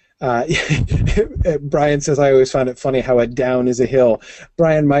 Brian says, I always found it funny how a down is a hill.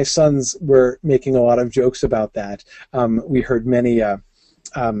 Brian, my sons were making a lot of jokes about that. We heard many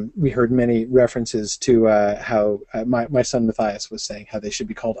references to how my son Matthias was saying how they should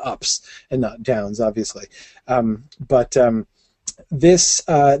be called ups and not downs, obviously. This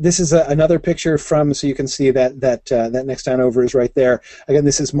is another picture from, so you can see that next down over is right there. Again,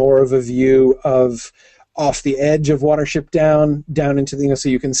 this is more of a view of off the edge of Watership Down into the, so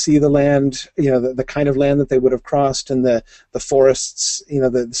you can see the land, the kind of land that they would have crossed, and the forests,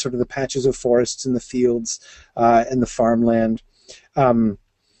 the sort of the patches of forests in the fields and the farmland. Then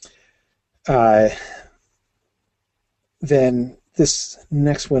this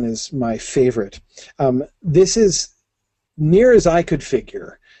next one is my favorite. This is near as I could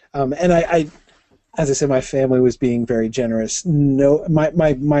figure, and I as I said, my family was being very generous. No,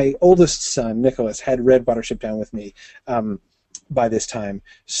 my oldest son, Nicholas, had read Watership Down with me by this time,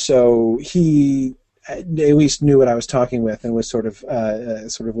 so he at least knew what I was talking with and was sort of a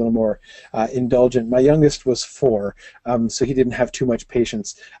little more indulgent. My youngest was 4, so he didn't have too much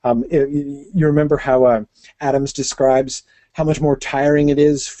patience. You remember how Adams describes how much more tiring it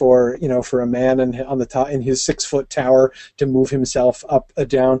is for a man on the top in his 6-foot tower to move himself up a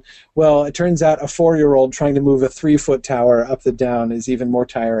down. Well, it turns out a 4-year-old trying to move a 3-foot tower up the down is even more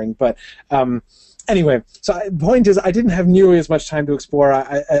tiring. But anyway, so the point is, I didn't have nearly as much time to explore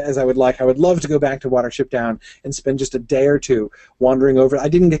as I would like. I would love to go back to Watership Down and spend just a day or two wandering over. I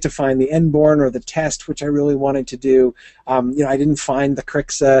didn't get to find the Enborn or the Test, which I really wanted to do. I didn't find the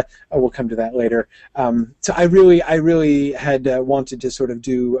Crixa. Oh, we'll come to that later. So I really had wanted to sort of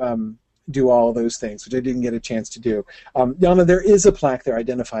do do all those things, which I didn't get a chance to do. Yana, there is a plaque there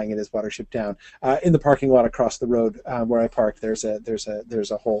identifying it as Watership Down. In the parking lot across the road where I parked, there's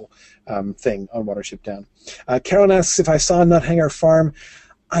a whole thing on Watership Down. Carolyn asks if I saw Nuthanger Farm.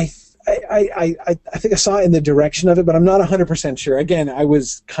 I think I saw it in the direction of it, but I'm not 100% sure. Again, I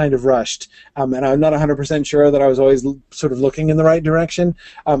was kind of rushed, and I'm not 100% sure that I was always sort of looking in the right direction.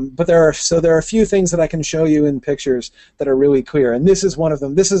 But there are a few things that I can show you in pictures that are really clear, and this is one of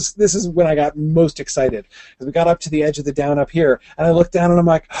them. This is when I got most excited, because we got up to the edge of the down up here, and I looked down and I'm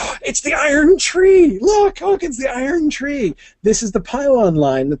like, oh, it's the iron tree! Look, it's the iron tree! This is the pylon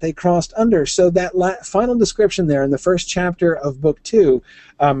line that they crossed under. So that final description there in the first chapter of book 2.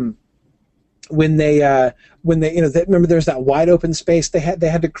 When they remember there's that wide open space they had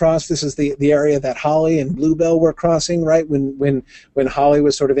to cross. This is the area that Holly and Bluebell were crossing, right? When Holly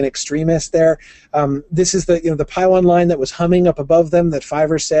was sort of in extremis there. This is the pylon line that was humming up above them that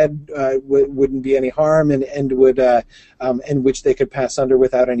Fiver said wouldn't be any harm and would and which they could pass under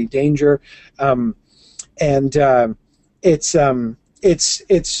without any danger. It's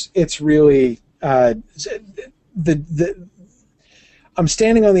really I'm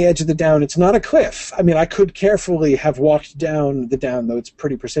standing on the edge of the down. It's not a cliff. I mean, I could carefully have walked down the down, though it's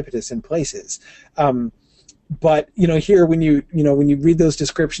pretty precipitous in places. But here when you read those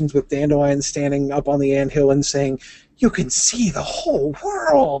descriptions with dandelions standing up on the anthill and saying, you can see the whole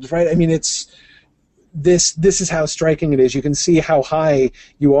world, right? I mean, it's this is how striking it is. You can see how high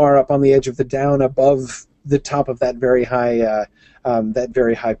you are up on the edge of the down above the top of that very high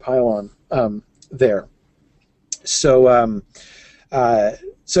pylon there.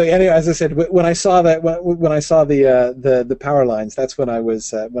 So anyway, as I said, when I saw the power lines, that's when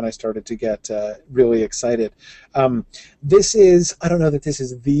I started to get really excited. This is, I don't know that this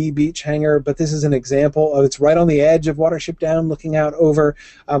is the beach hangar, but this is an example of, it's right on the edge of Watership Down, looking out over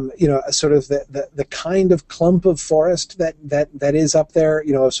sort of the kind of clump of forest that is up there,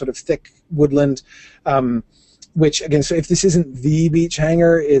 sort of thick woodland. Which, again, so if this isn't the beach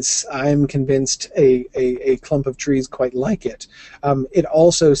hangar, I'm convinced a clump of trees quite like it. It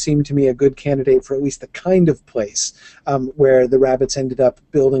also seemed to me a good candidate for at least the kind of place where the rabbits ended up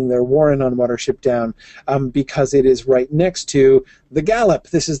building their warren on Watership Down, because it is right next to the gallop.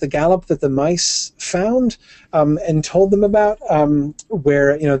 This is the gallop that the mice found and told them about,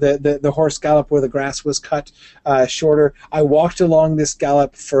 where the horse gallop where the grass was cut shorter. I walked along this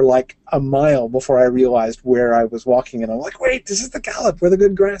gallop for like a mile before I realized where I was walking, and I'm like, wait, this is the gallop where the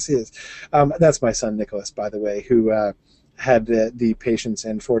good grass is. That's my son Nicholas, by the way, who had the patience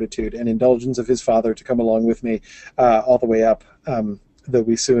and fortitude and indulgence of his father to come along with me all the way up, though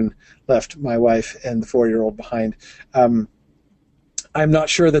we soon left my wife and the 4-year-old behind. I'm not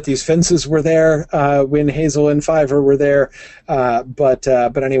sure that these fences were there when Hazel and Fiver were there, but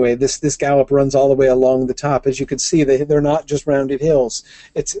anyway, this gallop runs all the way along the top. As you can see, they're not just rounded hills.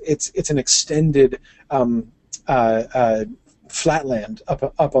 It's an extended flatland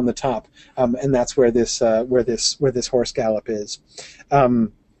up on the top, and that's where this horse gallop is.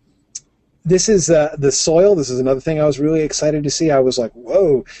 This is the soil. This is another thing I was really excited to see. I was like,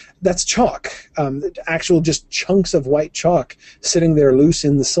 whoa, that's chalk. Actual just chunks of white chalk sitting there loose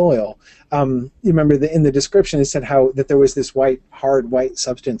in the soil. You remember in the description it said that there was this hard white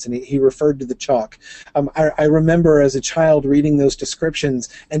substance, and he referred to the chalk. I remember as a child reading those descriptions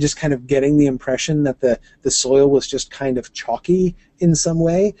and just kind of getting the impression that the soil was just kind of chalky in some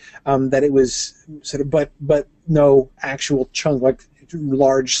way, that it was sort of, but no actual chunk, like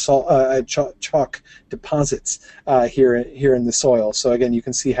large chalk deposits here in the soil. So again, you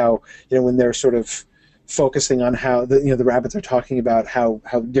can see how when they're sort of focusing on how the rabbits are talking about how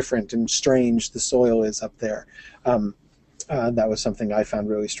different and strange the soil is up there. That was something I found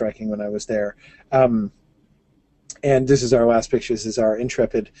really striking when I was there. And this is our last picture. This is our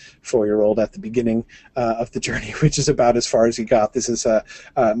intrepid 4-year-old at the beginning of the journey, which is about as far as he got. This is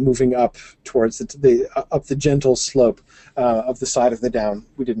moving up towards up the gentle slope of the side of the down.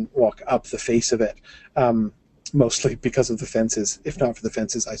 We didn't walk up the face of it, mostly because of the fences. If not for the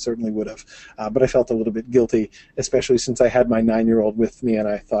fences, I certainly would have. But I felt a little bit guilty, especially since I had my 9-year-old with me, and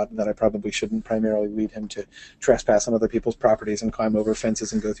I thought that I probably shouldn't primarily lead him to trespass on other people's properties and climb over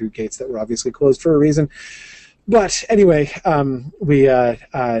fences and go through gates that were obviously closed for a reason. But anyway, so we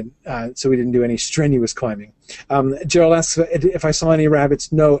didn't do any strenuous climbing. Gerald asks if I saw any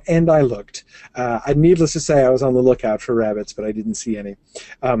rabbits. No, and I looked. Needless to say, I was on the lookout for rabbits, but I didn't see any.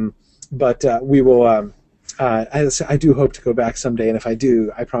 But we will. I do hope to go back someday, and if I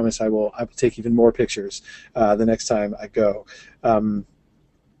do, I promise I will take even more pictures the next time I go.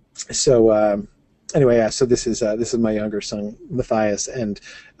 Anyway, yeah, so this is my younger son Matthias, and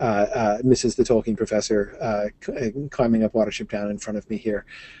Mrs. the Tolkien professor climbing up Watership Down in front of me here.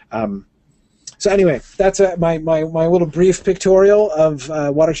 So anyway, that's my little brief pictorial of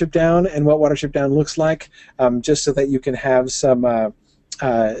Watership Down and what Watership Down looks like, just so that you can have some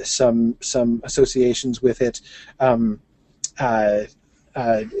associations with it.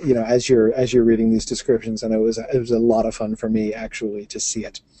 As you're reading these descriptions, and it was a lot of fun for me actually to see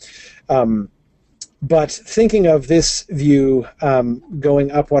it. But thinking of this view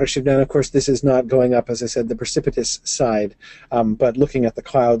going up Watership Down, of course, this is not going up, as I said, the precipitous side, but looking at the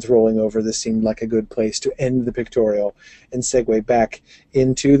clouds rolling over, this seemed like a good place to end the pictorial and segue back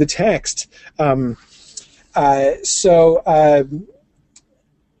into the text. I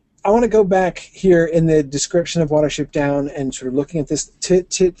want to go back here in the description of Watership Down and sort of looking at this to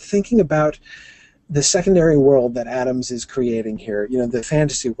thinking about the secondary world that Adams is creating here, the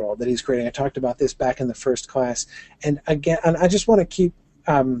fantasy world that he's creating. I talked about this back in the first class, and again, and I just want to keep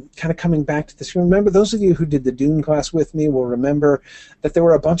kind of coming back to this. Remember, those of you who did the Dune class with me will remember that there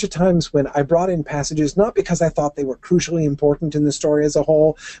were a bunch of times when I brought in passages, not because I thought they were crucially important in the story as a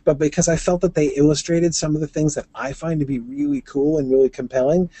whole, but because I felt that they illustrated some of the things that I find to be really cool and really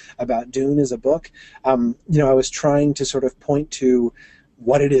compelling about Dune as a book. I was trying to sort of point to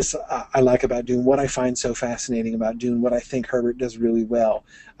what it is I like about Dune, what I find so fascinating about Dune, what I think Herbert does really well.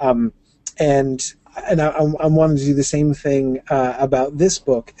 And I wanted to do the same thing about this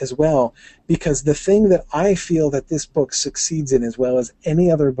book as well, because the thing that I feel that this book succeeds in as well as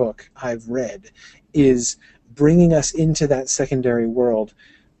any other book I've read is bringing us into that secondary world.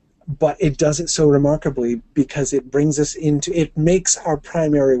 But it does it so remarkably because it makes our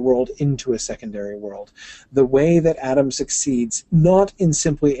primary world into a secondary world. The way that Adams succeeds, not in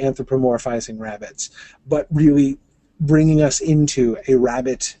simply anthropomorphizing rabbits, but really bringing us into a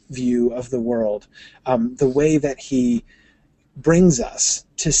rabbit view of the world. The way that he brings us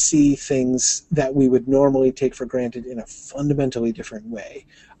to see things that we would normally take for granted in a fundamentally different way,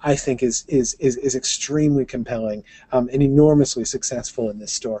 I think is extremely compelling and enormously successful in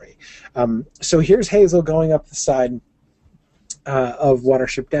this story. So here's Hazel going up the side of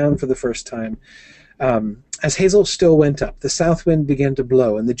Watership Down for the first time. As Hazel still went up, the south wind began to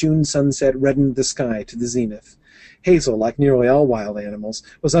blow, and the June sunset reddened the sky to the zenith. Hazel, like nearly all wild animals,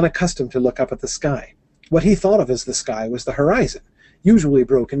 was unaccustomed to look up at the sky. What he thought of as the sky was the horizon, usually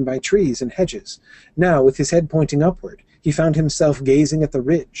broken by trees and hedges. Now, with his head pointing upward, he found himself gazing at the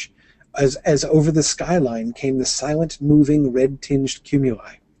ridge, as over the skyline came the silent, moving, red-tinged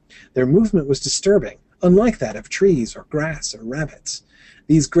cumuli. Their movement was disturbing, unlike that of trees or grass or rabbits.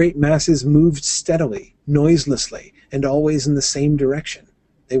 These great masses moved steadily, noiselessly, and always in the same direction.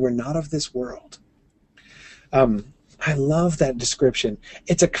 They were not of this world. I love that description.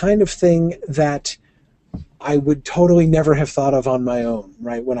 It's a kind of thing that I would totally never have thought of on my own,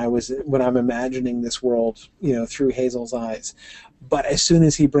 right? When I'm imagining this world, through Hazel's eyes. But as soon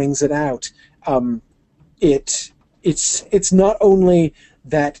as he brings it out, it's not only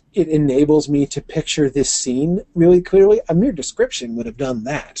that it enables me to picture this scene really clearly. A mere description would have done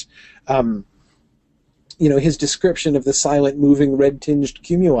that. His description of the silent, moving, red-tinged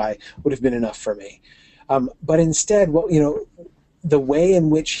cumuli would have been enough for me. But instead, the way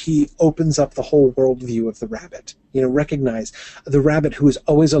in which he opens up the whole worldview of the rabbit, recognize the rabbit who is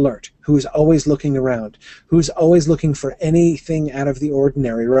always alert, who is always looking around, who's always looking for anything out of the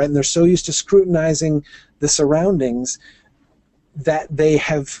ordinary, right? And they're so used to scrutinizing the surroundings that they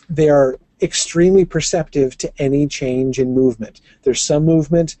are extremely perceptive to any change in movement. There's some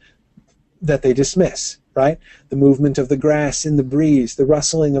movement that they dismiss, right? The movement of the grass in the breeze, the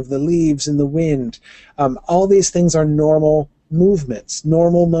rustling of the leaves in the wind. All these things are normal movements,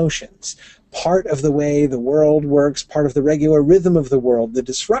 normal motions, part of the way the world works, part of the regular rhythm of the world, the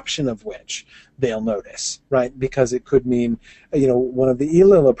disruption of which they'll notice, right? Because it could mean, one of the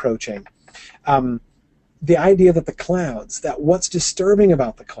Elil approaching. The idea that the clouds, that what's disturbing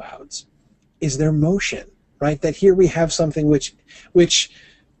about the clouds is their motion, right? That here we have something which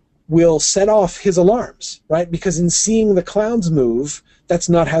will set off his alarms, right? Because in seeing the clouds move, that's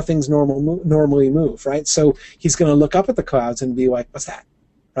not how things normally move, right? So he's going to look up at the clouds and be like, what's that,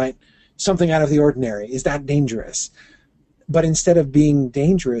 right? Something out of the ordinary. Is that dangerous? But instead of being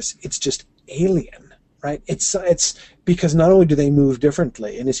dangerous, it's just alien, right? It's because not only do they move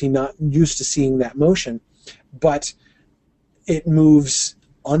differently, and is he not used to seeing that motion, but it moves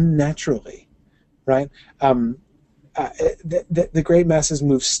unnaturally, right? The great masses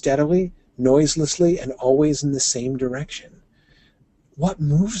move steadily, noiselessly, and always in the same direction. What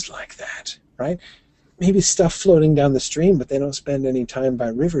moves like that, right? Maybe stuff floating down the stream, but they don't spend any time by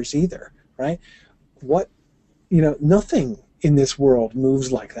rivers either, right? what, nothing in this world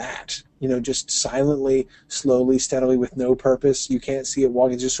moves like that. Just silently, slowly, steadily, with no purpose. You can't see it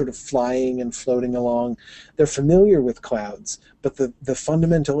walking, just sort of flying and floating along. They're familiar with clouds, but the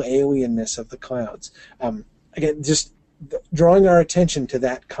fundamental alienness of the clouds, again, just drawing our attention to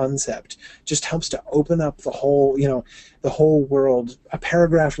that concept just helps to open up the whole world. A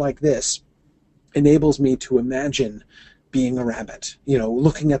paragraph like this enables me to imagine being a rabbit,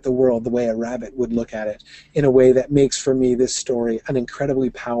 looking at the world the way a rabbit would look at it, in a way that makes for me this story an incredibly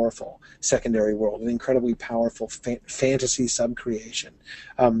powerful secondary world, an incredibly powerful fantasy subcreation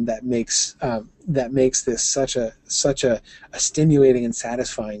that makes this such a stimulating and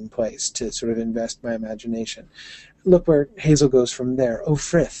satisfying place to sort of invest my imagination. Look where Hazel goes from there. Oh,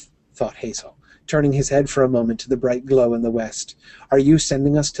 Frith, thought Hazel, turning his head for a moment to the bright glow in the west. Are you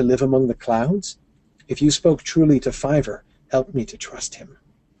sending us to live among the clouds? If you spoke truly to Fiver, help me to trust him.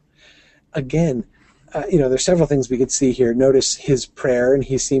 Again, there's several things we could see here. Notice his prayer, and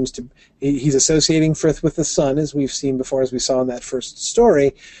he's associating Frith with the sun, as we've seen before, as we saw in that first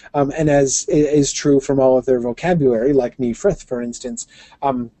story, and as is true from all of their vocabulary, like Ni Frith, for instance.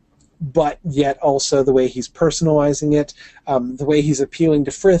 But yet also the way he's personalizing it, the way he's appealing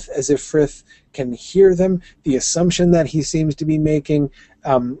to Frith as if Frith can hear them, the assumption that he seems to be making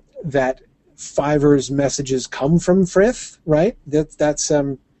that Fiver's messages come from Frith, right? That's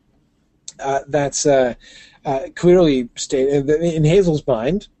clearly stated in Hazel's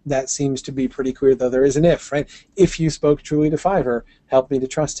mind. That seems to be pretty clear, though there is an if, right? If you spoke truly to Fiver, help me to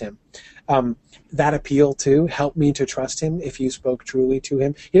trust him. That appeal to help me to trust him if you spoke truly to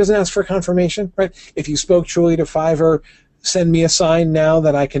him. He doesn't ask for confirmation, right? If you spoke truly to Fiver, send me a sign now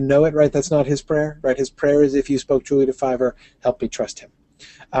that I can know it, right? That's not his prayer, right? His prayer is, if you spoke truly to Fiver, help me trust him.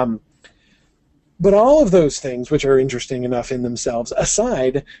 But all of those things, which are interesting enough in themselves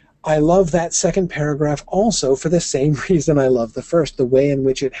aside, I love that second paragraph also for the same reason I love the first, the way in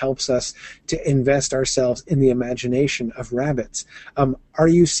which it helps us to invest ourselves in the imagination of rabbits. Are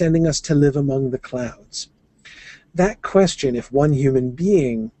you sending us to live among the clouds? That question, if one human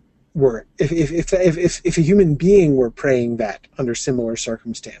being were, if a human being were praying that under similar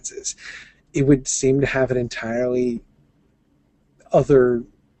circumstances, it would seem to have an entirely other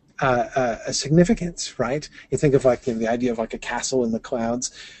significance, right? You think of the idea of a castle in the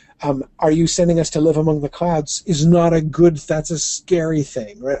clouds. Are you sending us to live among the clouds is not a good, that's a scary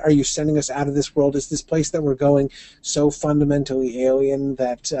thing, right? Are you sending us out of this world? Is this place that we're going so fundamentally alien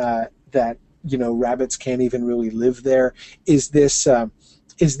that rabbits can't even really live there? Is this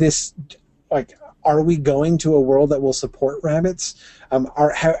are we going to a world that will support rabbits?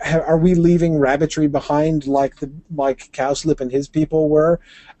 Are we leaving rabbitry behind like Cowslip and his people were?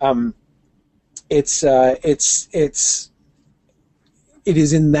 It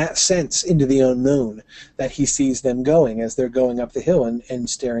is in that sense into the unknown that he sees them going as they're going up the hill and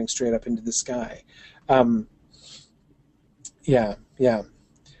staring straight up into the sky.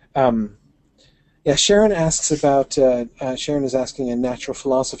 Sharon asks about, Sharon is asking a natural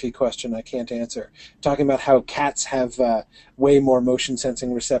philosophy question I can't answer, talking about how cats have way more motion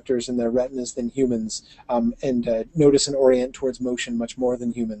sensing receptors in their retinas than humans, and notice and orient towards motion much more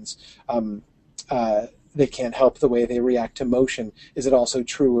than humans. They can't help the way they react to motion. Is it also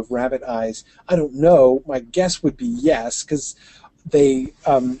true of rabbit eyes? I don't know. My guess would be yes, because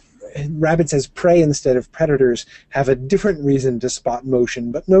rabbits as prey instead of predators have a different reason to spot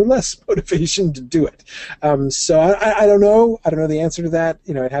motion, but no less motivation to do it. So I don't know. I don't know the answer to that.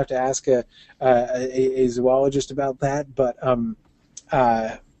 I'd have to ask a zoologist about that. But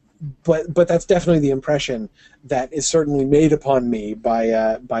that's definitely the impression that is certainly made upon me by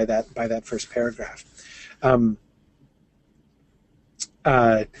that first paragraph. And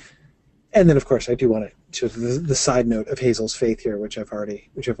then, of course, I do want to the side note of Hazel's faith here, which I've already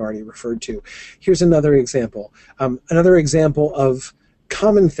referred to. Here's another example. Another example of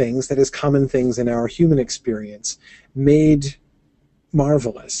common things, that is, common things in our human experience, made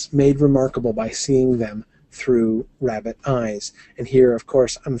marvelous, made remarkable by seeing them through rabbit eyes. And here, of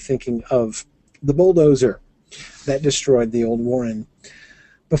course, I'm thinking of the bulldozer that destroyed the old warren.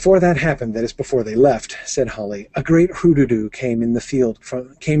 Before that happened, that is, before they left, said Holly, a great hoodoo came into the field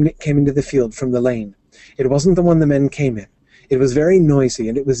from the lane. It wasn't the one the men came in. It was very noisy,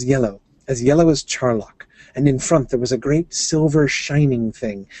 and it was yellow as Charlock, and in front there was a great silver shining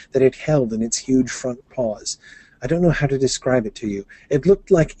thing that it held in its huge front paws. I don't know how to describe it to you. It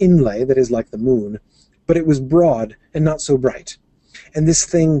looked like inlay, that is, like the moon, but it was broad and not so bright. And this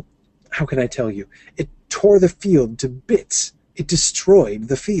thing, how can I tell you? It tore the field to bits. It destroyed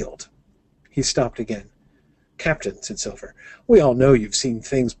the field. He stopped again. "Captain," said Silver, "we all know you've seen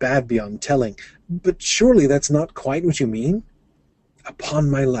things bad beyond telling, but surely that's not quite what you mean?" "Upon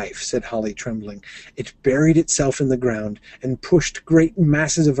my life," said Holly, trembling, "it buried itself in the ground and pushed great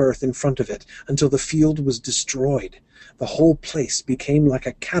masses of earth in front of it until the field was destroyed. The whole place became like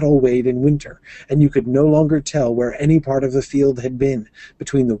a cattle wade in winter, and you could no longer tell where any part of the field had been,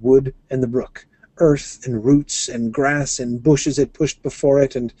 between the wood and the brook. Earth and roots and grass and bushes it pushed before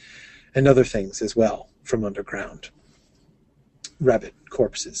it, and other things as well from underground. Rabbit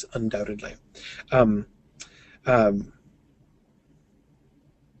corpses, undoubtedly.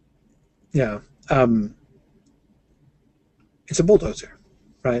 It's a bulldozer,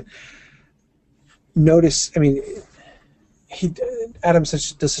 right? Notice, I mean, Adam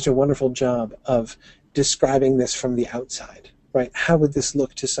does such a wonderful job of describing this from the outside, right? How would this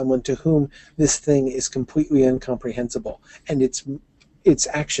look to someone to whom this thing is completely incomprehensible, and its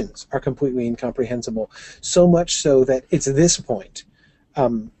actions are completely incomprehensible, so much so that it's this point,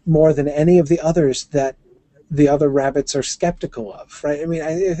 more than any of the others, that the other rabbits are skeptical of, right? I mean,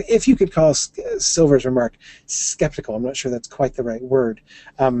 if you could call Silver's remark skeptical, I'm not sure that's quite the right word,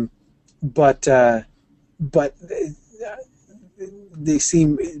 but they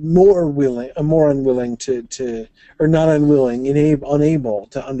seem more unwilling to, or not unwilling, unable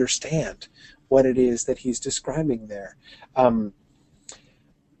to understand what it is that he's describing there.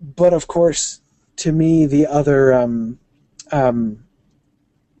 But of course, to me, the other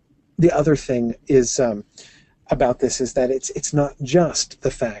thing is about this is that it's not just the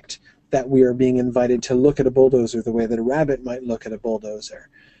fact that we are being invited to look at a bulldozer the way that a rabbit might look at a bulldozer,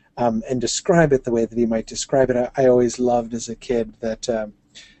 and describe it the way that he might describe it. I always loved as a kid that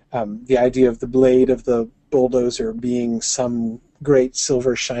the idea of the blade of the bulldozer being some great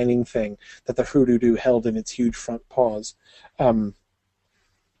silver shining thing that the hoodoo held in its huge front paws. By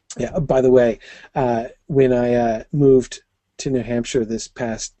the way, when I moved to New Hampshire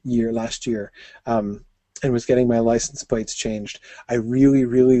last year, and was getting my license plates changed, I really,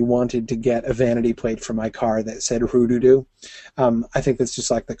 really wanted to get a vanity plate for my car that said hoodoo. I think that's just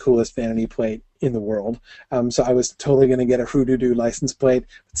like the coolest vanity plate in the world. So I was totally going to get a hoodoo license plate.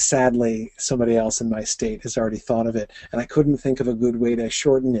 But sadly, somebody else in my state has already thought of it, and I couldn't think of a good way to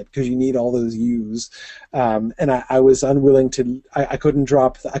shorten it because you need all those U's. And I was unwilling to. I couldn't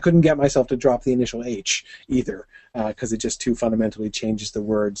get myself to drop the initial H either, because it just too fundamentally changes the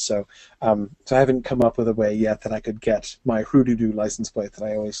word. So I haven't come up with a way yet that I could get my hoodoo license plate that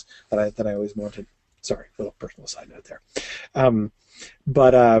I always wanted. Sorry, a little personal side note there.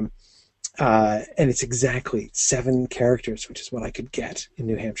 And it's exactly 7 characters, which is what I could get in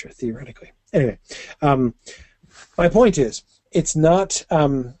New Hampshire theoretically. Anyway, my point is, it's not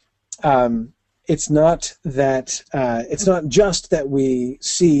just that we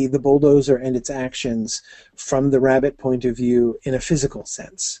see the bulldozer and its actions from the rabbit point of view in a physical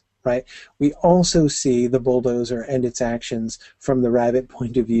sense, right? We also see the bulldozer and its actions from the rabbit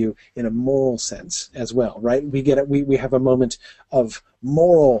point of view in a moral sense as well, right? We have a moment of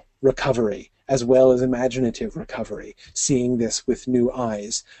moral recovery as well as imaginative recovery, seeing this with new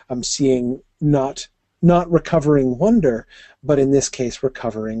eyes. Seeing not recovering wonder, but in this case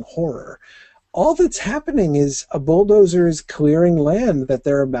recovering horror. All that's happening is a bulldozer is clearing land that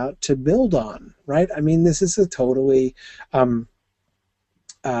they're about to build on, right? I mean, this is a totally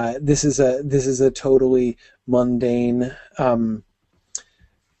totally mundane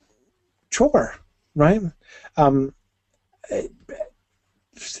chore, right?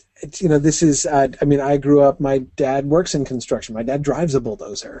 This is, I grew up, my dad works in construction. My dad drives a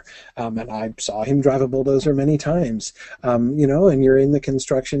bulldozer, and I saw him drive a bulldozer many times. And you're in the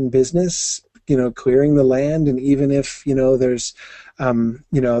construction business, clearing the land, and even if, there's,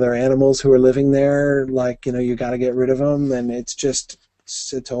 there are animals who are living there, you got to get rid of them, and it's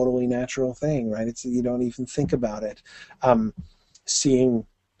a totally natural thing, right? You don't even think about it. Seeing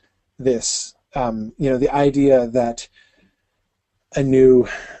this, the idea that a new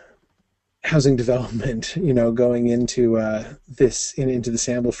housing development, going into into the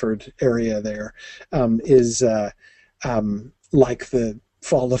Sambleford area there, is like the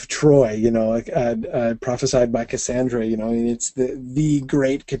fall of Troy, prophesied by Cassandra. It's the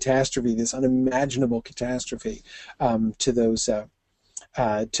great catastrophe, this unimaginable catastrophe to those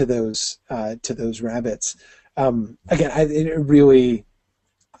rabbits. Again, it really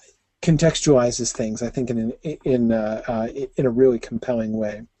contextualizes things, I think, in a really compelling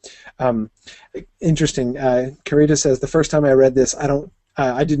way. Interesting. Carita says, the first time I read this,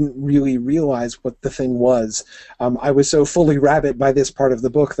 I didn't really realize what the thing was. I was so fully rabbit by this part of the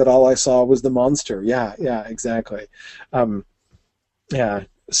book that all I saw was the monster. Yeah, exactly.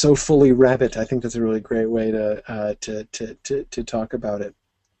 so fully rabbit. I think that's a really great way to talk about it.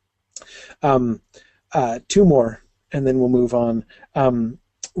 Two more, and then we'll move on.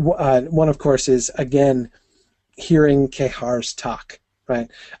 One, of course, is, again, hearing Kehar's talk, right?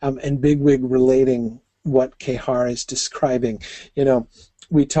 And Bigwig relating what Kehar is describing.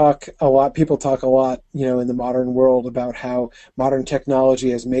 We talk a lot, people talk a lot, in the modern world about how modern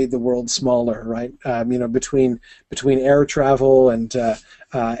technology has made the world smaller, right? Between air travel and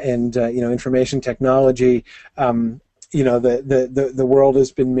information technology, the world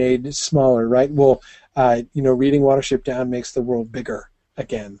has been made smaller, right? Well, reading Watership Down makes the world bigger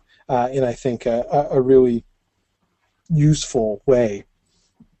again, in, I think, a really useful way.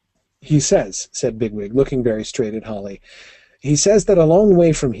 He said Bigwig, looking very straight at Holly, he says that a long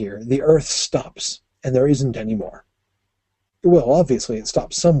way from here, the Earth stops, and there isn't any more. Well, obviously it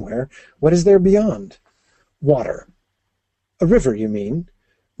stops somewhere. What is there beyond? Water. A river, you mean?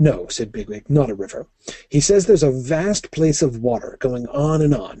 No, said Bigwig, not a river. He says there's a vast place of water going on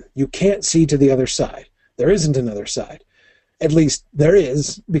and on. You can't see to the other side. There isn't another side. At least, there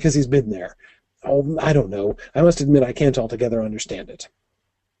is, because he's been there. Oh, I don't know. I must admit I can't altogether understand it.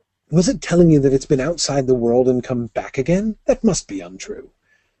 Was it telling you that it's been outside the world and come back again? That must be untrue.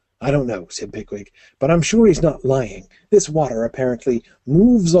 I don't know, said Bigwig, but I'm sure he's not lying. This water apparently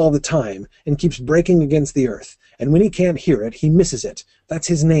moves all the time and keeps breaking against the earth, and when he can't hear it, he misses it. That's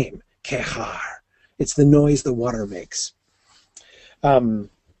his name, Kehar. It's the noise the water makes. The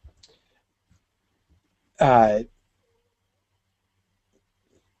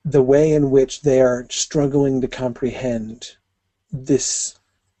way in which they are struggling to comprehend this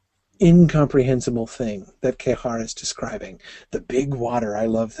incomprehensible thing that Kehar is describing. The big water. I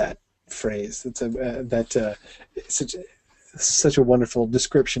love that phrase. It's such a wonderful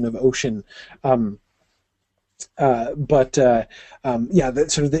description of ocean. That sort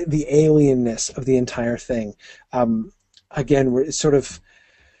of the alienness of the entire thing. Again, we're sort of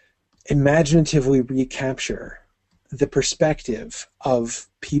imaginatively recapture the perspective of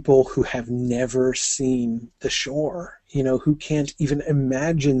people who have never seen the shore, who can't even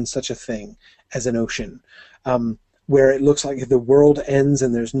imagine such a thing as an ocean, where it looks like the world ends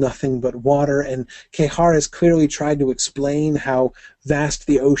and there's nothing but water. And Kehar has clearly tried to explain how vast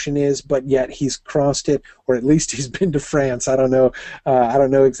the ocean is, but yet he's crossed it, or at least he's been to France. I don't know. I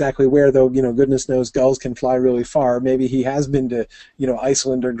don't know exactly where, though. Goodness knows gulls can fly really far. Maybe he has been to,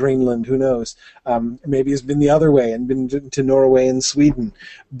 Iceland or Greenland. Who knows? Maybe he's been the other way and been to Norway and Sweden.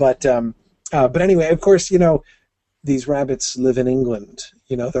 But anyway, of course, these rabbits live in England.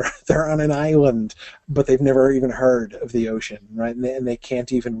 They're on an island, but they've never even heard of the ocean, right? And they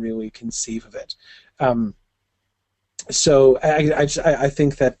can't even really conceive of it. So I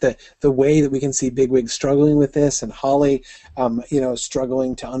think that the way that we can see Bigwig struggling with this, and Holly,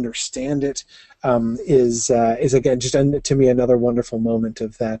 struggling to understand it, is again just to me another wonderful moment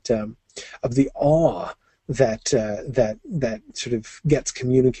of that of the awe that sort of gets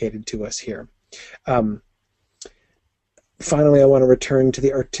communicated to us here. Finally, I want to return to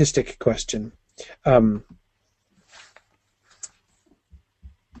the artistic question.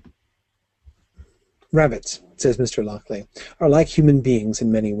 Rabbits, says Mr. Lockley, are like human beings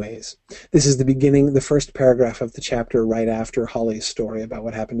in many ways. This is the first paragraph of the chapter right after Holly's story about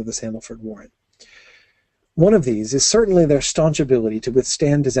what happened to the Sandalford Warren. One of these is certainly their staunch ability to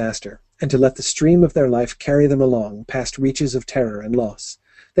withstand disaster and to let the stream of their life carry them along past reaches of terror and loss.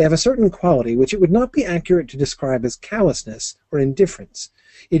 They have a certain quality which it would not be accurate to describe as callousness or indifference.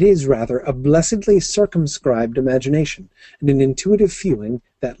 It is rather a blessedly circumscribed imagination and an intuitive feeling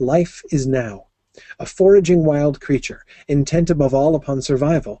that life is now. A foraging wild creature, intent above all upon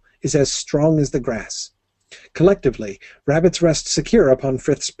survival, is as strong as the grass. Collectively, rabbits rest secure upon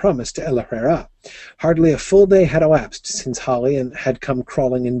Frith's promise to El Herrera. Hardly a full day had elapsed since Holly had come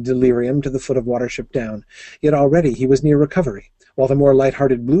crawling in delirium to the foot of Watership Down, yet already he was near recovery, while the more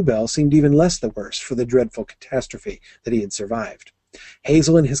light-hearted Bluebell seemed even less the worse for the dreadful catastrophe that he had survived.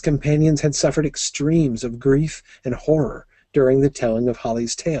 Hazel and his companions had suffered extremes of grief and horror during the telling of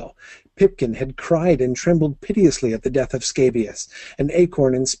Holly's tale. Pipkin had cried and trembled piteously at the death of Scabious, and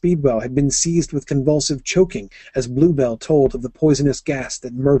Acorn and Speedwell had been seized with convulsive choking as Bluebell told of the poisonous gas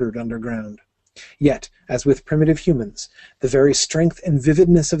that murdered underground. Yet, as with primitive humans, the very strength and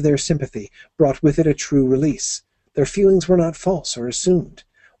vividness of their sympathy brought with it a true release. Their feelings were not false or assumed.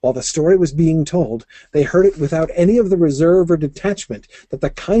 While the story was being told, they heard it without any of the reserve or detachment that the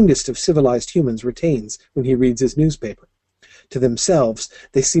kindest of civilized humans retains when he reads his newspaper. To themselves,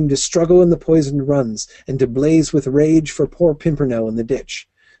 they seemed to struggle in the poisoned runs and to blaze with rage for poor Pimpernel in the ditch.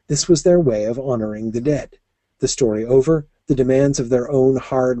 This was their way of honoring the dead. The story over, The demands of their own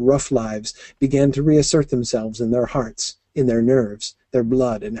hard, rough lives began to reassert themselves in their hearts, in their nerves, their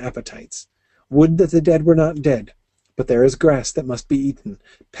blood and appetites. Would that the dead were not dead, but there is grass that must be eaten,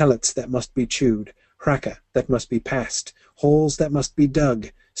 pellets that must be chewed, hraka that must be passed, holes that must be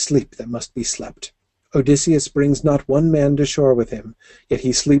dug, sleep that must be slept. Odysseus brings not one man to shore with him, yet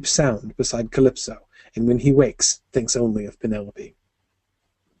he sleeps sound beside Calypso, and when he wakes, thinks only of Penelope.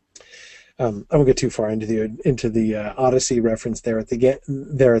 I won't get too far into the Odyssey reference there at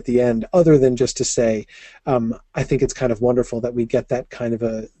the end, other than just to say, I think it's kind of wonderful that we get that kind of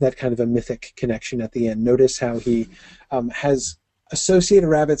a mythic connection at the end. Notice how he has associated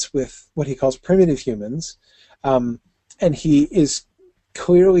rabbits with what he calls primitive humans, and he is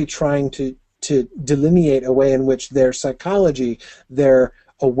clearly trying to delineate a way in which their psychology, their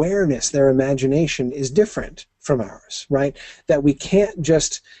awareness, their imagination is different from ours, right? That we can't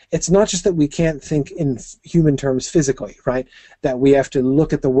just, it's not just that we can't think in human terms physically, right? That we have to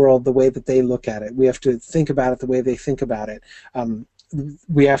look at the world the way that they look at it. We have to think about it the way they think about it.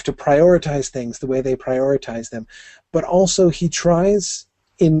 We have to prioritize things the way they prioritize them. But also he tries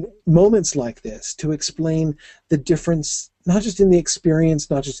in moments like this to explain the difference, not just in the experience,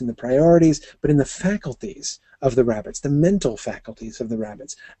 not just in the priorities, but in the faculties of the rabbits, the mental faculties of the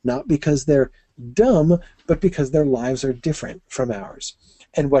rabbits, not because they're dumb, but because their lives are different from ours,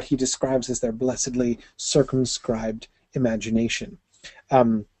 and what he describes as their blessedly circumscribed imagination.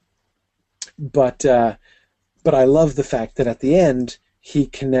 But I love the fact that at the end he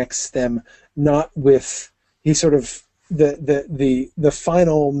connects them not with, he sort of, the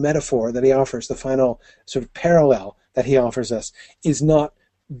final metaphor that he offers, the final sort of parallel that he offers us is not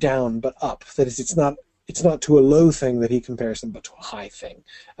down but up. That is, it's not to a low thing that he compares them, but to a high thing,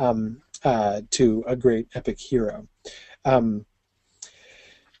 to a great epic hero.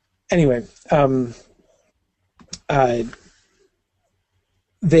 Anyway,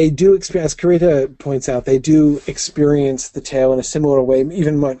 they do experience, as Karita points out, they do experience the tale in a similar way.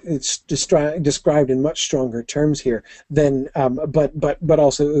 Even it's described in much stronger terms here than, but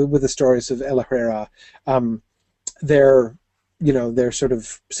also with the stories of El Herrera. They're sort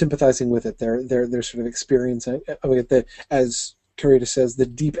of sympathizing with it. They're sort of experiencing it, as Karita says, the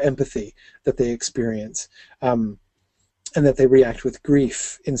deep empathy that they experience, and that they react with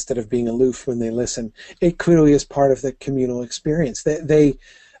grief instead of being aloof when they listen. It clearly is part of the communal experience.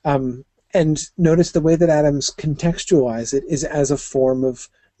 And notice the way that Adams contextualize it is as a form of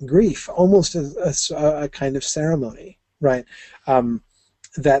grief, almost as a kind of ceremony, right?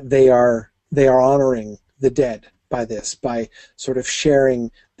 That they are honoring the dead by this, by sort of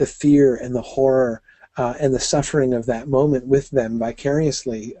sharing the fear and the horror and the suffering of that moment with them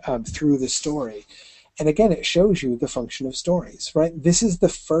vicariously through the story. And again, it shows you the function of stories, right? This is the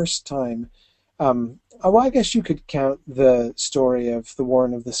first time, well, I guess you could count the story of the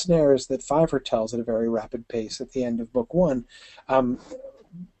Warren of the Snares that Fiver tells at a very rapid pace at the end of book one.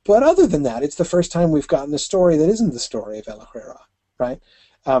 But other than that, it's the first time we've gotten a story that isn't the story of El Herrera, right?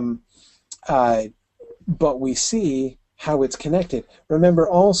 But we see how it's connected. Remember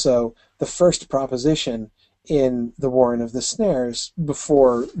also the first proposition in the Warren of the Snares,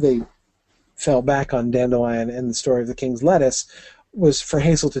 before they fell back on Dandelion and the story of the King's Lettuce, was for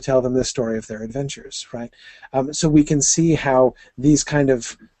Hazel to tell them the story of their adventures, right? So we can see how these kind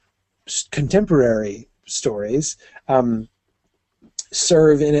of contemporary stories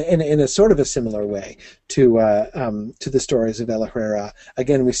serve in a sort of a similar way to the stories of El Herrera.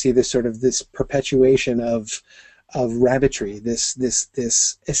 Again, we see this perpetuation of rabbitry, this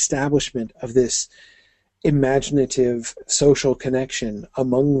establishment of this imaginative social connection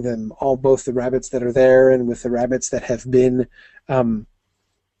among them all, both the rabbits that are there and with the rabbits that have been, so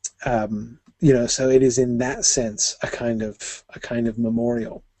it is in that sense a kind of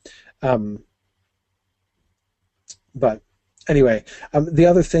memorial. But anyway, the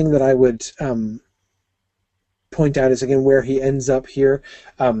other thing that I would point out is, again, where he ends up here.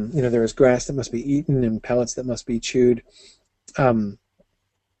 There is grass that must be eaten and pellets that must be chewed.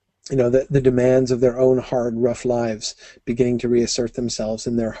 The demands of their own hard, rough lives beginning to reassert themselves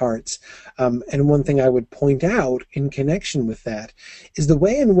in their hearts. And one thing I would point out in connection with that is the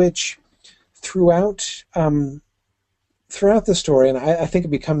way in which throughout the story, and I think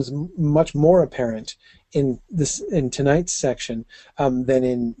it becomes much more apparent in tonight's section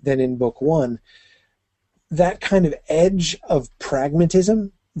than in book one, that kind of edge of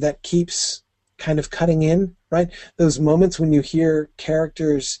pragmatism that keeps kind of cutting in, right? Those moments when you hear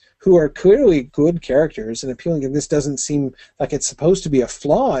characters who are clearly good characters and appealing, and this doesn't seem like it's supposed to be a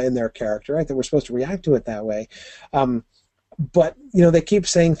flaw in their character, right? That we're supposed to react to it that way. But, they keep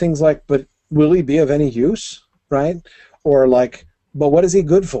saying things like, but will he be of any use, right? Or like, but what is he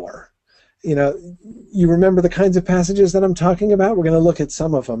good for? You know, you remember the kinds of passages that I'm talking about? We're going to look at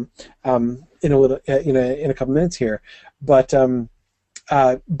some of them in a little, in a couple minutes here. But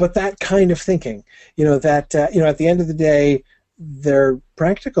that kind of thinking, that at the end of the day, they're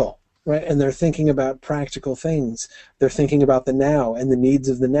practical, right? And they're thinking about practical things. They're thinking about the now and the needs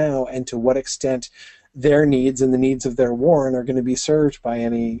of the now, and to what extent their needs and the needs of their Warren are going to be served by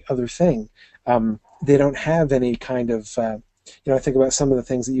any other thing. They don't have any kind of, I think about some of the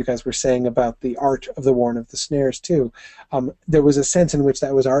things that you guys were saying about the art of the Warren of the Snares too. There was a sense in which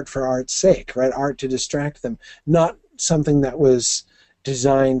that was art for art's sake, right? Art to distract them, not something that was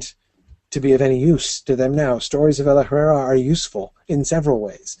designed to be of any use to them now. Stories of El Herrera are useful in several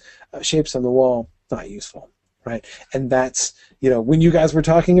ways. Shapes on the wall, not useful, right? And that's, when you guys were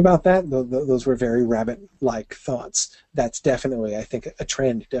talking about that, those were very rabbit-like thoughts. That's definitely, I think, a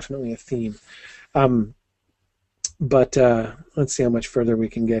trend, definitely a theme. But let's see how much further we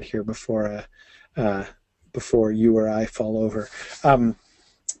can get here before you or I fall over.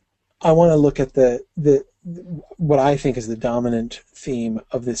 I want to look at the what I think is the dominant theme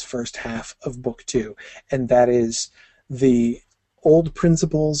of this first half of Book 2, and that is the old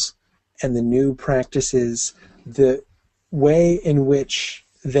principles and the new practices, the way in which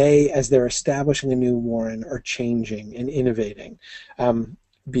they, as they're establishing a new Warren, are changing and innovating.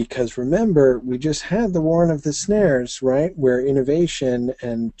 Because remember, we just had the Warren of the Snares, right, where innovation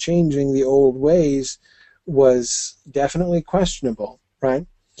and changing the old ways was definitely questionable, right?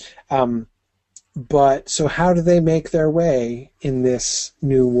 But so how do they make their way in this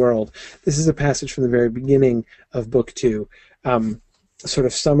new world? This is a passage from the very beginning of Book 2, sort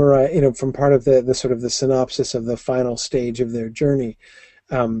of summarize, from part of the sort of the synopsis of the final stage of their journey.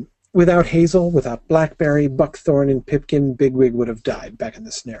 Without Hazel, without Blackberry, Buckthorn, and Pipkin, Bigwig would have died, back in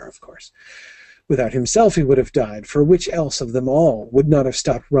the snare, of course. Without himself he would have died, for which else of them all would not have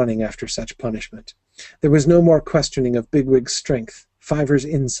stopped running after such punishment? There was no more questioning of Bigwig's strength, Fiver's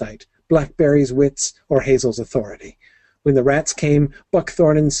insight, Blackberry's wits, or Hazel's authority. When the rats came,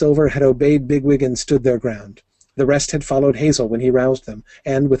 Buckthorn and Silver had obeyed Bigwig and stood their ground. The rest had followed Hazel when he roused them,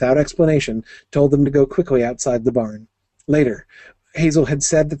 and, without explanation, told them to go quickly outside the barn. Later, Hazel had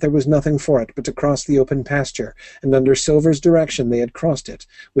said that there was nothing for it but to cross the open pasture, and under Silver's direction they had crossed it,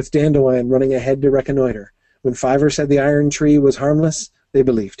 with Dandelion running ahead to reconnoiter. When Fiver said the iron tree was harmless, they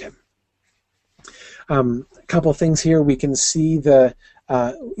believed him. A couple things here. We can see that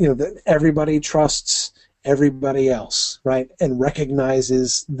everybody trusts everybody else, right, and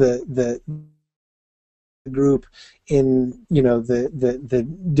recognizes the group in the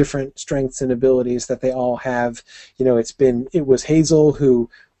different strengths and abilities that they all have. It was Hazel who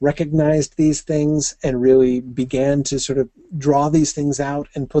recognized these things and really began to sort of draw these things out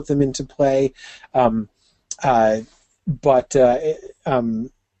and put them into play. But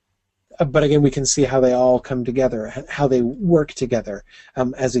again, we can see how they all come together, how they work together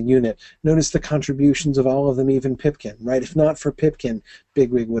as a unit. Notice the contributions of all of them, even Pipkin, right? If not for Pipkin,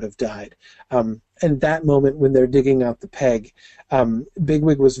 Bigwig would have died. And that moment when they're digging out the peg,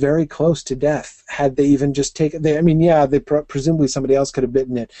 Bigwig was very close to death. Had they even just taken, presumably somebody else could have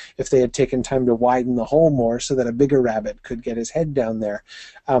bitten it if they had taken time to widen the hole more so that a bigger rabbit could get his head down there.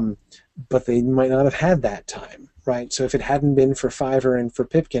 But they might not have had that time. Right, so if it hadn't been for Fiver and for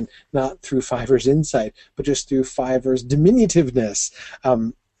Pipkin, not through Fiver's insight, but just through Fiver's diminutiveness,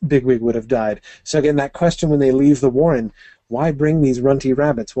 Bigwig would have died. So again, that question when they leave the Warren, why bring these runty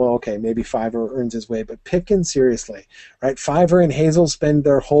rabbits? Well, okay, maybe Fiver earns his way, but Pipkin, seriously, right? Fiver and Hazel spend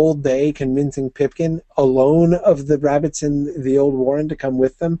their whole day convincing Pipkin alone of the rabbits in the old Warren to come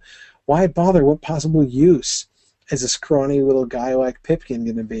with them. Why bother? What possible use is a scrawny little guy like Pipkin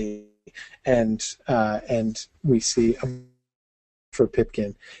going to be? And we see for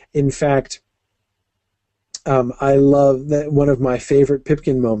Pipkin. In fact, I love that one of my favorite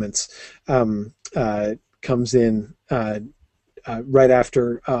Pipkin moments comes in right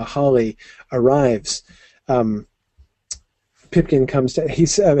after Holly arrives. Pipkin comes to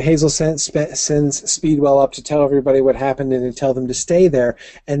Hazel sends Speedwell up to tell everybody what happened and to tell them to stay there,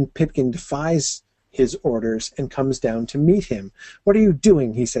 and Pipkin defies his orders and comes down to meet him. "What are you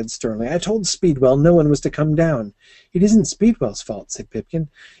doing?" he said sternly. "I told Speedwell no one was to come down." "It isn't Speedwell's fault," said Pipkin.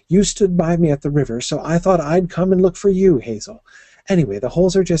 "You stood by me at the river, so I thought I'd come and look for you, Hazel. Anyway, the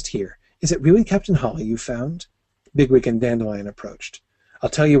holes are just here. Is it really Captain Holly you found?" Bigwig and Dandelion approached. "I'll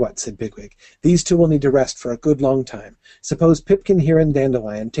tell you what," said Bigwig. "These two will need to rest for a good long time. Suppose Pipkin here and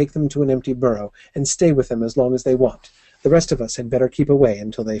Dandelion take them to an empty burrow and stay with them as long as they want. The rest of us had better keep away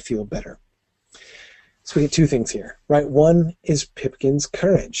until they feel better." So we get two things here, right? One is Pipkin's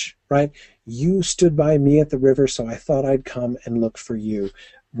courage, right? You stood by me at the river, so I thought I'd come and look for you.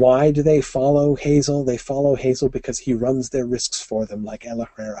 Why do they follow Hazel? They follow Hazel because he runs their risks for them, like El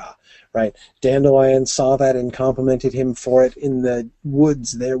Herrera, right? Dandelion saw that and complimented him for it in the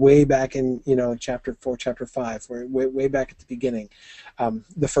woods there, way back in, chapter 4, chapter 5, way back at the beginning,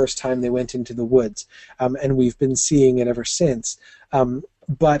 the first time they went into the woods. And we've been seeing it ever since.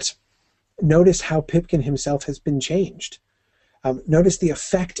 But notice how Pipkin himself has been changed. Notice the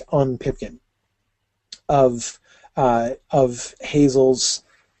effect on Pipkin of Hazel's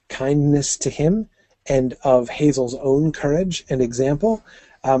kindness to him and of Hazel's own courage and example,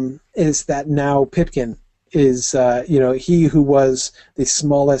 is that now Pipkin is, he who was the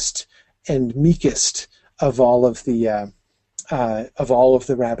smallest and meekest of all of the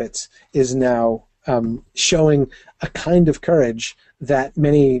rabbits is now showing a kind of courage that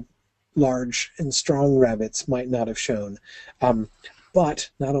many large and strong rabbits might not have shown. But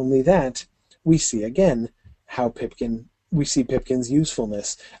not only that, we see again how we see Pipkin's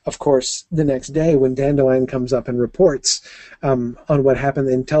usefulness. Of course, the next day when Dandelion comes up and reports on what happened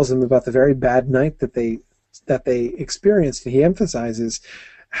and tells them about the very bad night that they experienced, he emphasizes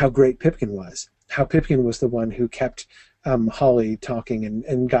how great Pipkin was. How Pipkin was the one who kept Holly talking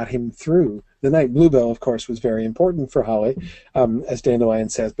and got him through the night. Bluebell, of course, was very important for Holly, as Dandelion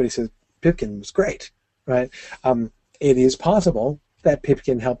says, but he says Pipkin was great, right? It is possible that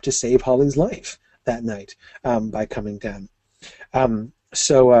Pipkin helped to save Holly's life that night by coming down. Anyway,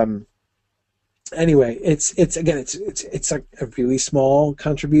 it's a really small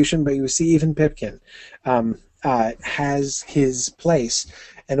contribution, but you see even Pipkin has his place,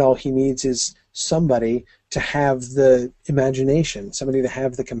 and all he needs is somebody to have the imagination, somebody to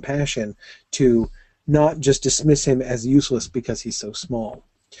have the compassion to not just dismiss him as useless because he's so small.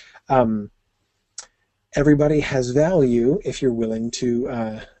 Everybody has value if you're willing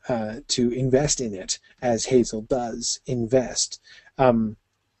to invest in it, as Hazel does invest. There's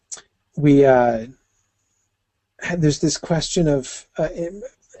this question of,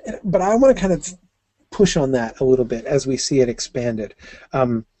 but I want to kind of push on that a little bit as we see it expanded.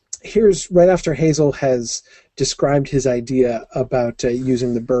 Here's right after Hazel has described his idea about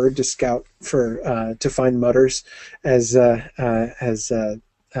using the bird to scout for to find mutters, as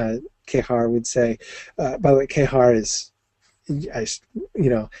Kehar would say. By the way, Kehar is,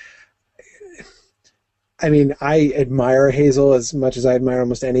 I admire Hazel as much as I admire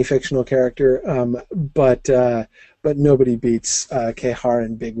almost any fictional character, but nobody beats Kehar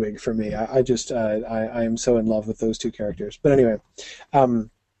and Bigwig for me. I am so in love with those two characters. But anyway,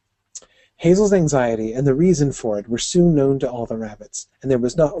 Hazel's anxiety and the reason for it were soon known to all the rabbits, and there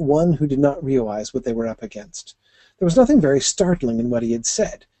was not one who did not realize what they were up against. There was nothing very startling in what he had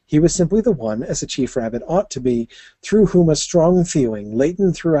said. He was simply the one, as a chief rabbit ought to be, through whom a strong feeling,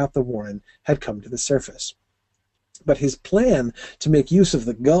 latent throughout the warren, had come to the surface. But his plan to make use of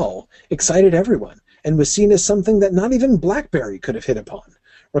the gull excited everyone, and was seen as something that not even Blackberry could have hit upon.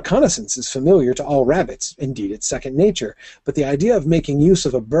 Reconnaissance is familiar to all rabbits, indeed it's second nature, but the idea of making use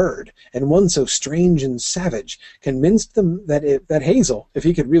of a bird, and one so strange and savage, convinced them that Hazel, if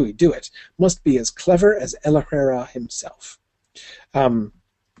he could really do it, must be as clever as El Herrera himself.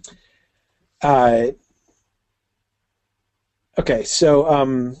 Okay,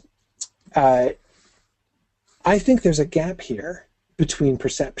 so I think there's a gap here between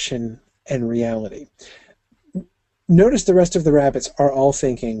perception and reality. Notice the rest of the rabbits are all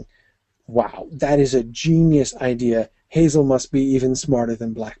thinking, wow, that is a genius idea. Hazel must be even smarter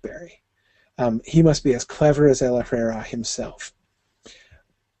than Blackberry. He must be as clever as El Herrera himself.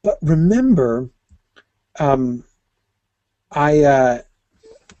 But remember,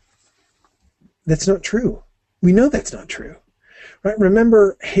 that's not true. We know that's not true. Right?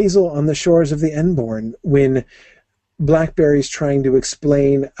 Remember Hazel on the shores of the Enborn when Blackberry's trying to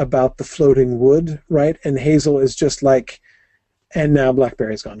explain about the floating wood, right? And Hazel is just like, and now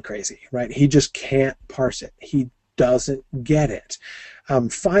Blackberry's gone crazy, right? He just can't parse it. He doesn't get it.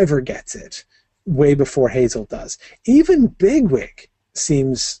 Fiver gets it way before Hazel does. Even Bigwig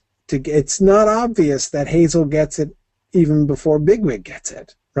seems to get, it's not obvious that Hazel gets it even before Bigwig gets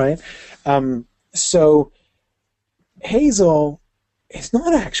it, right? So Hazel is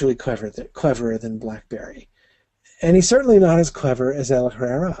not actually cleverer than Blackberry. And he's certainly not as clever as El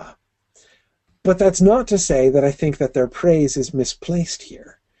Herrera. But that's not to say that I think that their praise is misplaced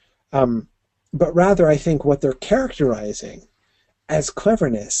here. But rather I think what they're characterizing as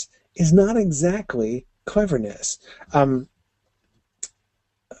cleverness is not exactly cleverness.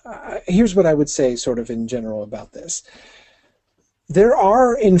 Here's what I would say sort of in general about this. there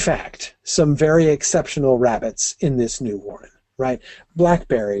are, in fact, some very exceptional rabbits in this new warren, right?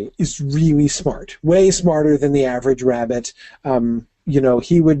 Blackberry is really smart, way smarter than the average rabbit.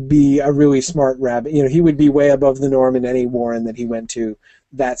 He would be a really smart rabbit. He would be way above the norm in any warren that he went to.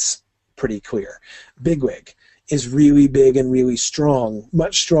 That's pretty clear. Bigwig is really big and really strong,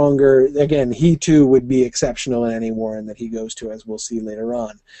 much stronger. Again, he too would be exceptional in any warren that he goes to, as we'll see later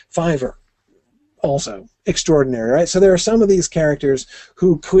on. Fiver, also extraordinary, right? So there are some of these characters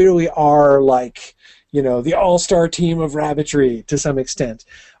who clearly are like, the all-star team of rabbitry to some extent.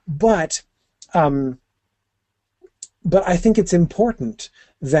 But I think it's important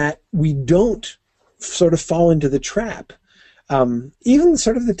that we don't sort of fall into the trap. Even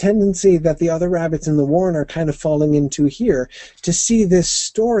sort of the tendency that the other rabbits in the warren are kind of falling into here, to see this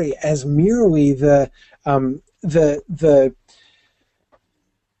story as merely the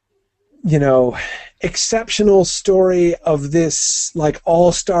exceptional story of this like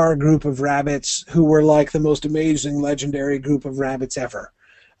all-star group of rabbits who were like the most amazing legendary group of rabbits ever.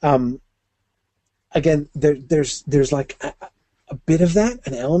 Again, there's like a bit of that,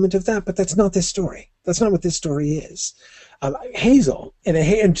 an element of that, but that's not this story. That's not what this story is. Hazel,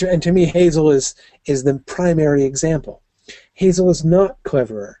 and to me, Hazel is the primary example. Hazel is not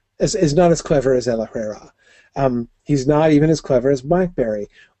cleverer, is not as clever as El Herrera. He's not even as clever as Blackberry.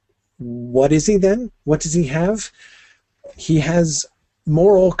 What is he then? What does he have? He has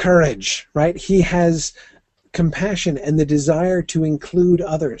moral courage, right? He has compassion and the desire to include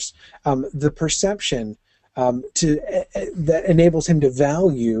others, the perception that enables him to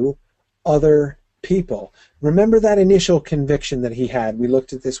value other people. Remember that initial conviction that he had? We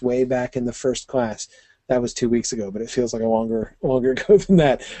looked at this way back in the first class. That was 2 weeks ago, but it feels like a longer ago than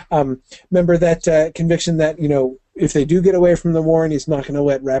that. Remember that conviction that, if they do get away from the warren, he's not going to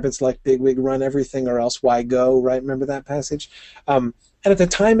let rabbits like Bigwig run everything, or else why go, right? Remember that passage? And at the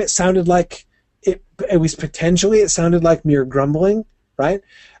time, it sounded like, it sounded like mere grumbling, right?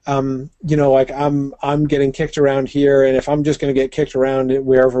 Like I'm getting kicked around here, and if I'm just going to get kicked around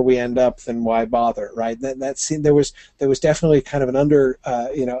wherever we end up, then why bother, right? There was definitely kind of an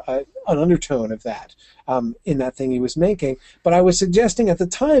undertone of that in that thing he was making. But I was suggesting at the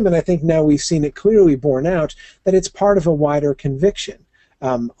time, and I think now we've seen it clearly borne out, that it's part of a wider conviction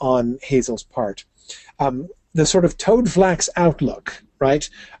on Hazel's part. The sort of toadflax outlook, right?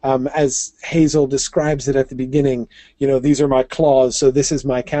 As Hazel describes it at the beginning, these are my claws, so this is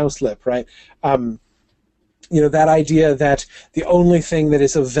my cowslip, right? That idea that the only thing that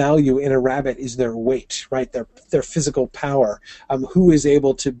is of value in a rabbit is their weight, right? Their physical power. Who is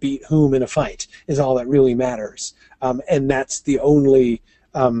able to beat whom in a fight is all that really matters. And that's the only,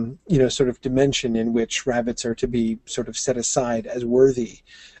 sort of dimension in which rabbits are to be sort of set aside as worthy.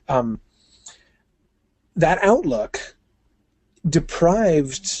 That outlook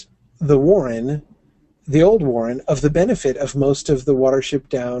deprived the warren, the old warren, of the benefit of most of the Watership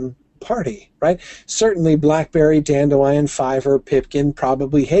Down party, right? Certainly Blackberry, Dandelion, Fiver, Pipkin,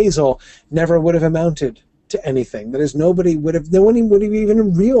 probably Hazel never would have amounted to anything. That is, no one would have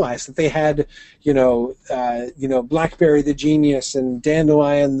even realized that they had, Blackberry the genius, and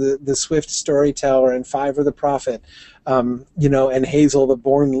Dandelion the swift storyteller, and Fiver the prophet, and Hazel the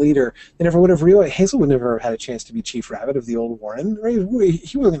born leader. They never would have realized. Hazel would never have had a chance to be chief rabbit of the old warren. Right?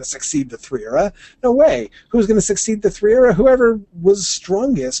 He wasn't going to succeed the Threera. No way. Who was going to succeed the Threera? Whoever was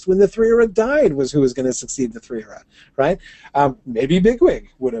strongest when the Threera died was who was going to succeed the Threera, right? Maybe Bigwig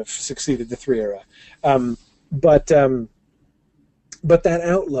would have succeeded the Threera. But that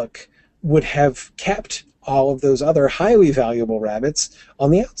outlook would have kept all of those other highly valuable rabbits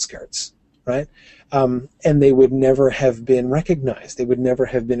on the outskirts, right? And they would never have been recognized. They would never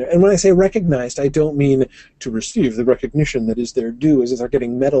have been, and when I say recognized, I don't mean to receive the recognition that is their due, as if they're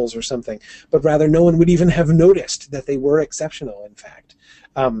getting medals or something, but rather no one would even have noticed that they were exceptional, in fact.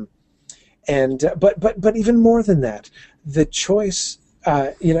 But even more than that, the choice,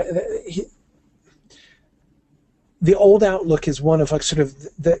 the old outlook is one of like sort of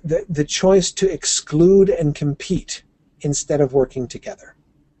the choice to exclude and compete instead of working together,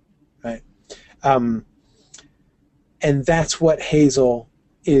 right? And that's what Hazel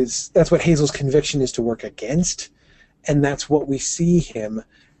is. That's what Hazel's conviction is to work against, and that's what we see him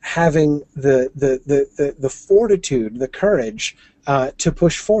having the fortitude, the courage to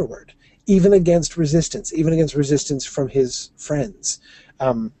push forward, even against resistance from his friends.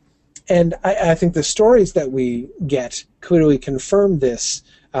 And I think the stories that we get clearly confirm this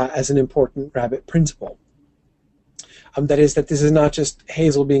as an important rabbit principle. That is, that this is not just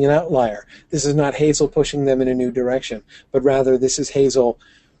Hazel being an outlier. This is not Hazel pushing them in a new direction, but rather this is Hazel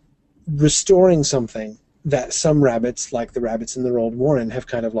restoring something that some rabbits, like the rabbits in their old warren, have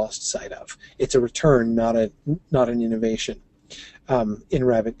kind of lost sight of. It's a return, not an innovation in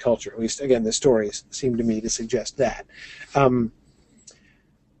rabbit culture. At least, again, the stories seem to me to suggest that.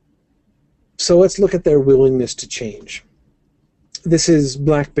 So let's look at their willingness to change. This is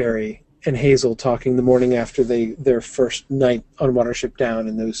Blackberry and Hazel talking the morning after their first night on Watership Down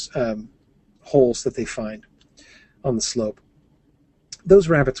in those holes that they find on the slope. "Those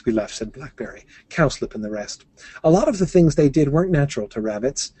rabbits we left," said Blackberry, "Cowslip and the rest. A lot of the things they did weren't natural to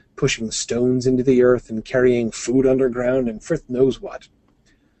rabbits, pushing stones into the earth and carrying food underground and frith knows what."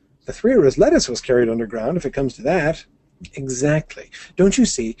 "The 3 lettuce was carried underground, if it comes to that." "Exactly. Don't you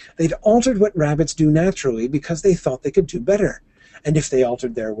see? They'd altered what rabbits do naturally because they thought they could do better. And if they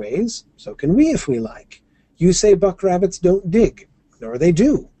altered their ways, so can we if we like. You say buck rabbits don't dig, nor they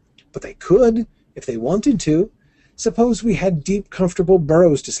do. But they could, if they wanted to. Suppose we had deep, comfortable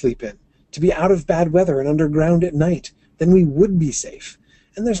burrows to sleep in, to be out of bad weather and underground at night. Then we would be safe.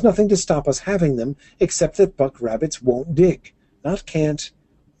 And there's nothing to stop us having them, except that buck rabbits won't dig. Not can't,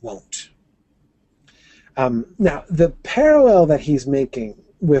 won't." Now, the parallel that he's making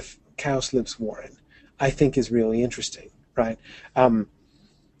with Cowslip's warren, I think, is really interesting, right?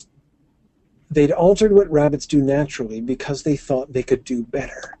 They'd altered what rabbits do naturally because they thought they could do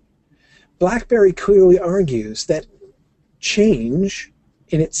better. Blackberry clearly argues that change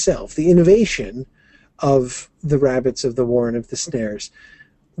in itself, the innovation of the rabbits of the warren of the snares,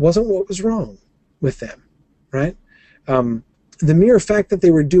 wasn't what was wrong with them, right? The mere fact that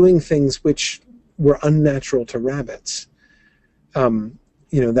they were doing things which were unnatural to rabbits,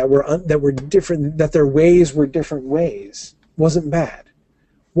 that were different, that their ways were different ways, wasn't bad.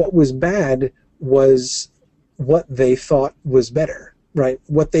 What was bad was what they thought was better, right?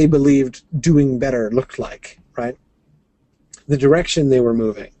 What they believed doing better looked like, right? The direction they were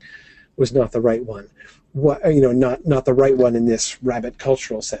moving was not the right one. Not the right one in this rabbit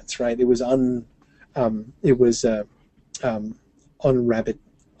cultural sense, right? It was unrabbity.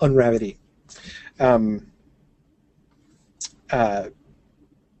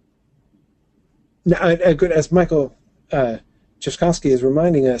 As Michael Cheskowski is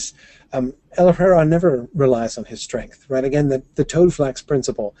reminding us, El Herrera never relies on his strength, right? Again, the toadflax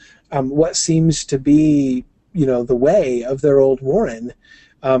principle. What seems to be, the way of their old warren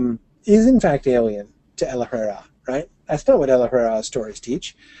is in fact alien to El Herrera, right? That's not what El Herrera's stories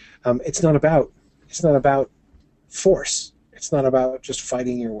teach. It's not about force. It's not about just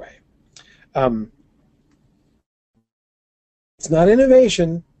fighting your way. It's not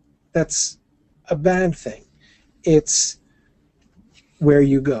innovation. That's a bad thing. It's where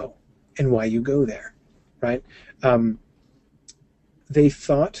you go and why you go there, right? They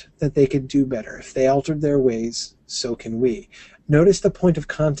thought that they could do better. If they altered their ways, so can we. Notice the point of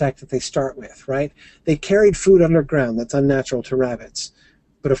contact that they start with, right? They carried food underground. That's unnatural to rabbits.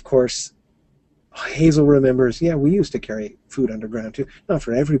 But of course, Hazel remembers, yeah, we used to carry food underground too. Not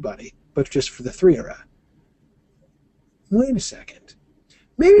for everybody, but just for the 3-era. Wait a second.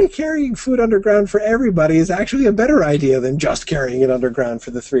 Maybe carrying food underground for everybody is actually a better idea than just carrying it underground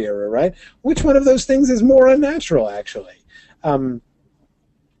for the 3-era, right? Which one of those things is more unnatural, actually?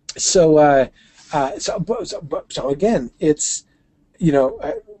 So again, it's,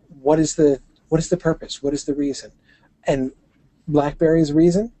 what is the purpose? What is the reason? And Blackberry's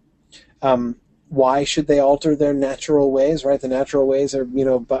reason? Why should they alter their natural ways, right? The natural ways are,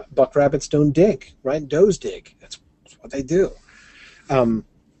 buck rabbits don't dig, right? Does dig. That's what they do.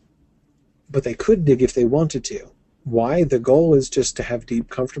 But they could dig if they wanted to. Why? The goal is just to have deep,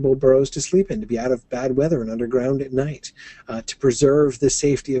 comfortable burrows to sleep in, to be out of bad weather and underground at night, to preserve the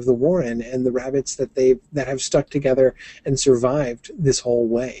safety of the warren and the rabbits that have stuck together and survived this whole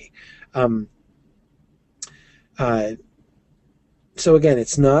way. So again,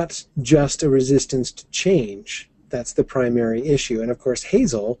 it's not just a resistance to change. That's the primary issue. And of course,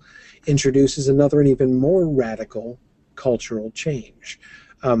 Hazel introduces another and even more radical cultural change.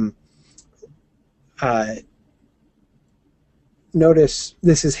 Notice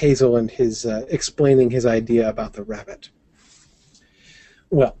this is Hazel and his explaining his idea about the rabbit.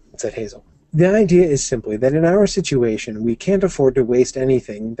 "Well," said Hazel, "the idea is simply that in our situation we can't afford to waste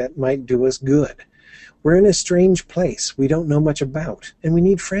anything that might do us good. We're in a strange place we don't know much about, and we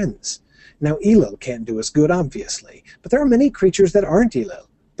need friends. Now, Elo can't do us good, obviously, but there are many creatures that aren't Elo.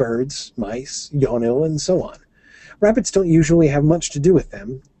 Birds, mice, Yonil, and so on. Rabbits don't usually have much to do with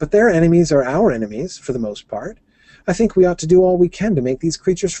them, but their enemies are our enemies, for the most part. I think we ought to do all we can to make these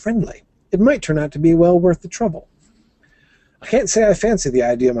creatures friendly. It might turn out to be well worth the trouble." "I can't say I fancy the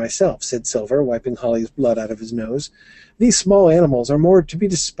idea myself," said Silver, wiping Holly's blood out of his nose. "These small animals are more to be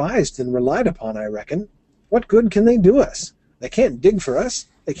despised than relied upon, I reckon. What good can they do us? They can't dig for us.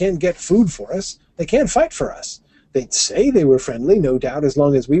 They can't get food for us. They can't fight for us. They'd say they were friendly, no doubt, as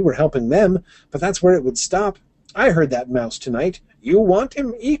long as we were helping them, but that's where it would stop. I heard that mouse tonight. You want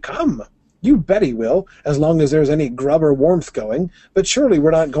him? He come. You bet he will, as long as there's any grub or warmth going. But surely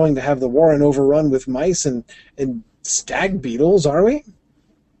we're not going to have the warren overrun with mice and stag beetles, are we?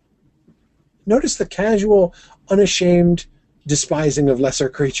 Notice the casual, unashamed despising of lesser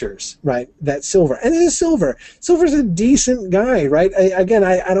creatures, right? That Silver. And it is Silver. Silver's a decent guy, right? I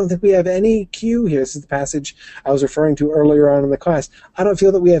don't think we have any cue here. This is the passage I was referring to earlier on in the class. I don't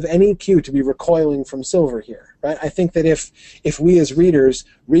feel that we have any cue to be recoiling from Silver here, right? I think that if we as readers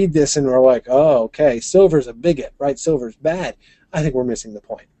read this and we're like, oh, okay, Silver's a bigot, right? Silver's bad, I think we're missing the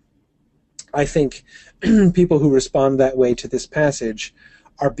point. I think people who respond that way to this passage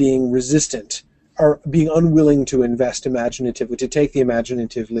are being resistant, are being unwilling to invest imaginatively, to take the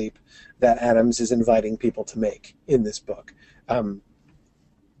imaginative leap that Adams is inviting people to make in this book.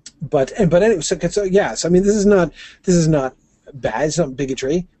 But anyway, so yes, I mean this is not bad. It's not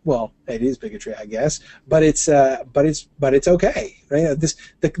bigotry. Well, it is bigotry, I guess, but it's okay, right?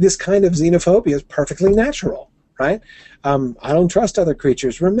 This kind of xenophobia is perfectly natural, right? I don't trust other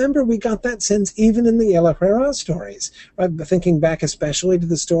creatures. Remember, we got that sense even in the El Herrera stories, right? Thinking back especially to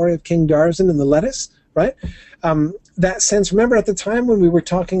the story of King Darzan and the lettuce, right? That sense, remember at the time when we were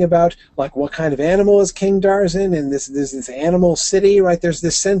talking about, like, what kind of animal is King Darzan, and there's this animal city, right? There's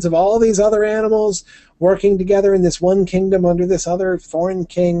this sense of all these other animals working together in this one kingdom under this other foreign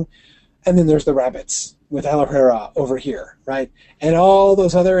king, and then there's the rabbits with El Herrera over here, right? And all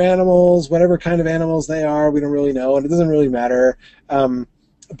those other animals, whatever kind of animals they are, we don't really know, and it doesn't really matter.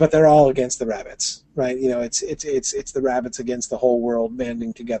 But they're all against the rabbits, right? You know, it's the rabbits against the whole world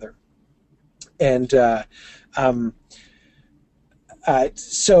banding together. And so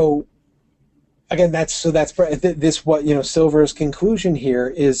again, that's what, you know, Silver's conclusion here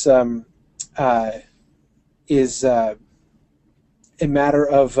is a matter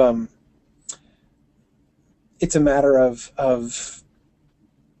of. It's a matter of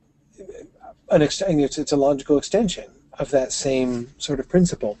an it's a logical extension of that same sort of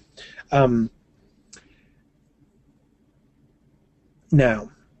principle.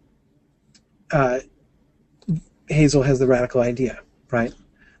 Now, Hazel has the radical idea, right?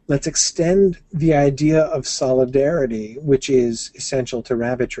 Let's extend the idea of solidarity, which is essential to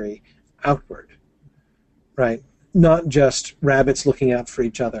rabbitry, outward, right? Not just rabbits looking out for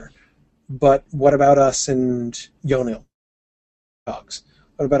each other. But what about us and Yonil dogs?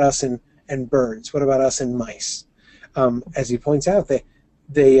 What about us and birds? What about us and mice? As he points out,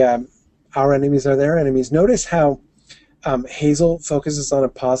 our enemies are their enemies. Notice how Hazel focuses on a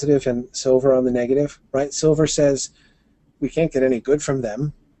positive and Silver on the negative, right? Silver says, we can't get any good from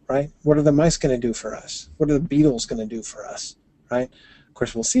them, right? What are the mice going to do for us? What are the beetles going to do for us, right? Of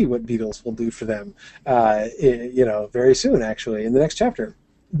course, we'll see what beetles will do for them, very soon, actually, in the next chapter.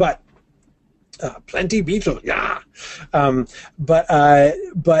 But plenty beetle, yeah. But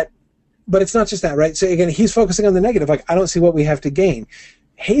it's not just that, right? So again, he's focusing on the negative. Like, I don't see what we have to gain.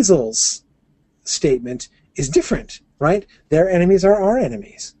 Hazel's statement is different, right? Their enemies are our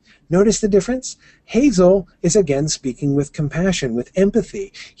enemies. Notice the difference? Hazel is again speaking with compassion, with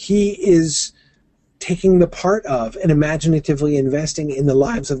empathy. He is taking the part of and imaginatively investing in the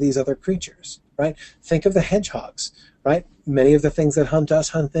lives of these other creatures, right? Think of the hedgehogs, right? Many of the things that hunt us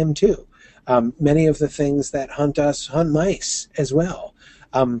hunt them too. Many of the things that hunt us hunt mice as well.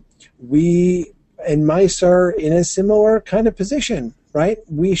 We and mice are in a similar kind of position, right?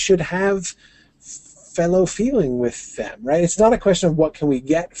 We should have fellow feeling with them, right? It's not a question of what can we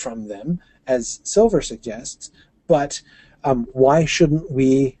get from them, as Silver suggests, but why shouldn't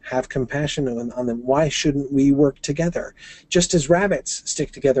we have compassion on them? Why shouldn't we work together? Just as rabbits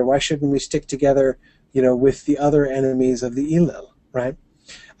stick together, why shouldn't we stick together, with the other enemies of the Ilil, right?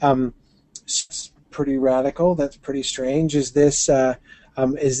 It's pretty radical. That's pretty strange. Is this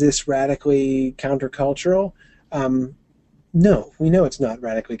radically countercultural? No, we know it's not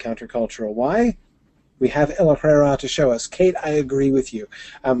radically countercultural. Why? We have El Herrera to show us. Kate, I agree with you.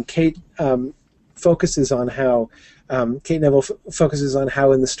 Kate focuses on how Kate Neville focuses on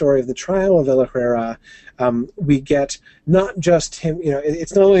how in the story of the trial of El Herrera, we get not just him.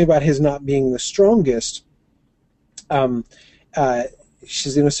 It's not only about his not being the strongest.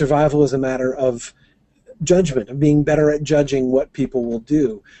 She's, survival is a matter of judgment, of being better at judging what people will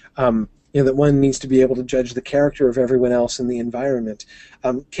do. That one needs to be able to judge the character of everyone else in the environment.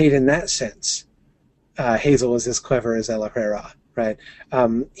 Kate, in that sense, Hazel is as clever as El Herrera, right?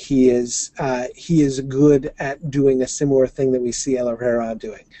 He is good at doing a similar thing that we see El Herrera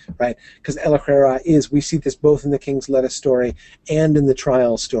doing, right? Because El Herrera we see this both in the King's Lettuce story and in the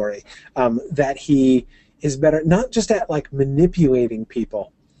trial story, that he is better not just at like manipulating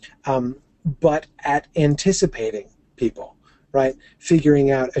people, but at anticipating people, right?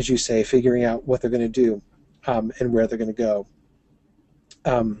 Figuring out, as you say, figuring out what they're going to do, and where they're going to go.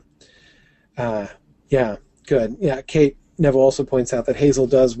 Yeah, good. Yeah, Kate Neville also points out that Hazel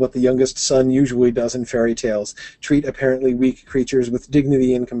does what the youngest son usually does in fairy tales, treat apparently weak creatures with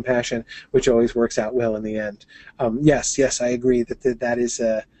dignity and compassion, which always works out well in the end. Yes, I agree that is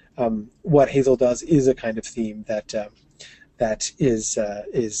what Hazel does is a kind of theme that is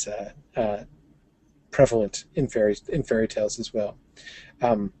prevalent in fairy tales as well.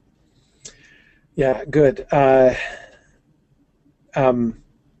 Yeah, good. I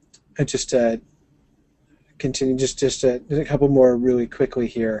just continue just a couple more really quickly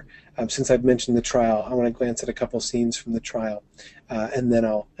here. Since I've mentioned the trial, I want to glance at a couple scenes from the trial, and then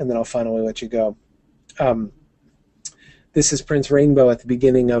I'll finally let you go. This is Prince Rainbow at the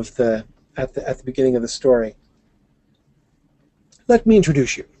beginning of the beginning of the story. Let me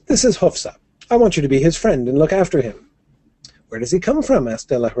introduce you. This is Hofsa. I want you to be his friend and look after him. Where does he come from? Asked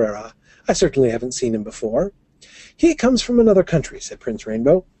De La Herrera. I certainly haven't seen him before. He comes from another country, said Prince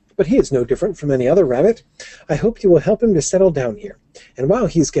Rainbow, but he is no different from any other rabbit. I hope you will help him to settle down here, and while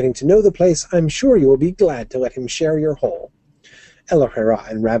he is getting to know the place, I'm sure you will be glad to let him share your hole. El Herrera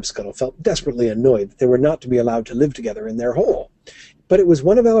and Rabscuttle felt desperately annoyed that they were not to be allowed to live together in their hole. But it was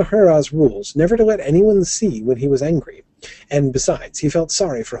one of El Herrera's rules never to let anyone see when he was angry, and besides, he felt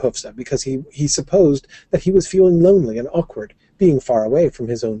sorry for Hofsa because he supposed that he was feeling lonely and awkward, being far away from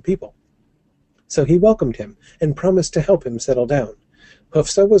his own people. So he welcomed him and promised to help him settle down.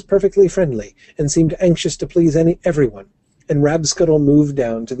 Hofsa was perfectly friendly and seemed anxious to please everyone, and Rabscuttle moved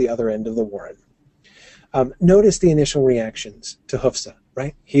down to the other end of the warren. Notice the initial reactions to Hofsa,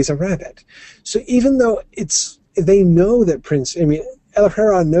 right? He's a rabbit. So even though they know that El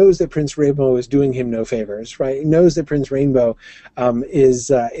Herrera knows that Prince Rainbow is doing him no favors, right? He knows that Prince Rainbow is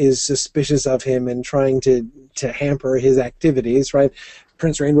suspicious of him and trying to hamper his activities, right?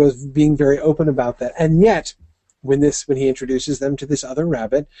 Prince Rainbow is being very open about that, and yet when he introduces them to this other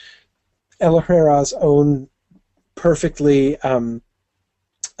rabbit, El Herrera's own perfectly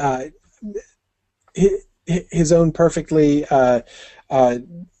his own perfectly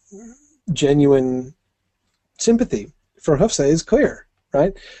genuine sympathy for Hofsa is clear,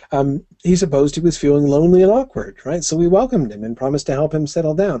 right? He supposed he was feeling lonely and awkward, right? So we welcomed him and promised to help him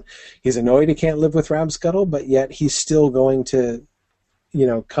settle down. He's annoyed he can't live with Rabscuttle, but yet he's still going to,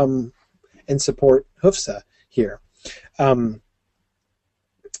 come and support Hofsa here.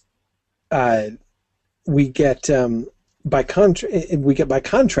 We get by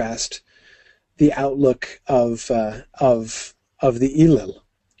contrast the outlook of the Elil,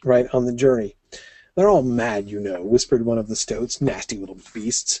 right, on the jury. They're all mad, whispered one of the stoats. Nasty little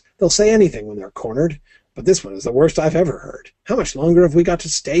beasts. They'll say anything when they're cornered, but this one is the worst I've ever heard. How much longer have we got to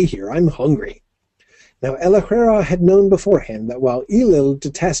stay here? I'm hungry. Now El Herrera had known beforehand that while Elil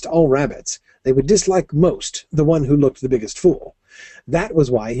detest all rabbits, they would dislike most the one who looked the biggest fool. That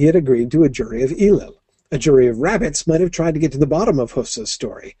was why he had agreed to a jury of Elil. A jury of rabbits might have tried to get to the bottom of Hofsa's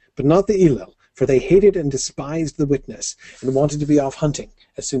story, but not the Elil, for they hated and despised the witness and wanted to be off hunting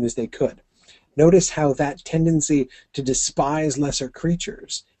as soon as they could. Notice how that tendency to despise lesser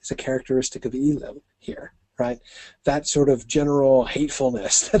creatures is a characteristic of Elil here, right? That sort of general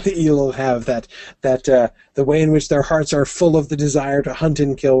hatefulness that the Elil have, that the way in which their hearts are full of the desire to hunt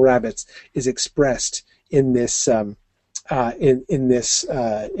and kill rabbits is expressed in this in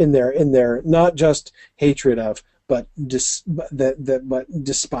their not just hatred of, but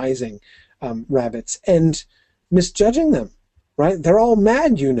despising rabbits and misjudging them, right? They're all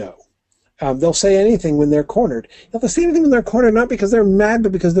mad, They'll say anything when they're cornered. They'll say anything when they're cornered, not because they're mad,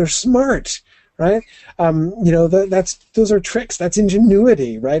 but because they're smart, right? Those are tricks. That's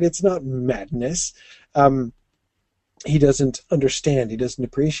ingenuity, right? It's not madness. He doesn't understand. He doesn't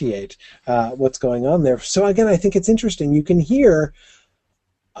appreciate what's going on there. So again, I think it's interesting. You can hear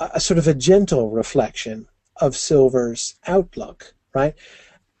a sort of a gentle reflection of Silver's outlook, right?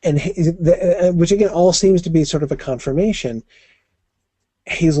 And which again all seems to be sort of a confirmation.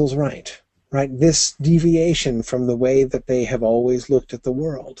 Hazel's right? This deviation from the way that they have always looked at the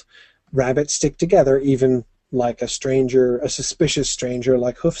world. Rabbits stick together, even like a suspicious stranger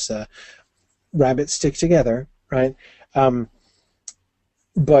like Hofsa. Rabbits stick together, right?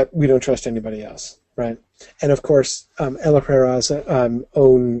 But we don't trust anybody else. right? And of course, Elaquera's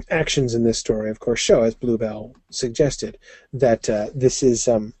own actions in this story, of course, show, as Bluebell suggested, that this is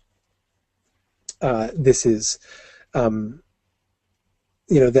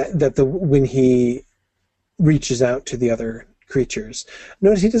that when he reaches out to the other creatures,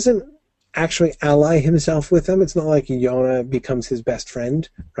 notice he doesn't actually ally himself with them. It's not like Yona becomes his best friend,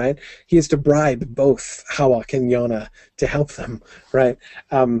 right? He has to bribe both Hawak and Yona to help them, right?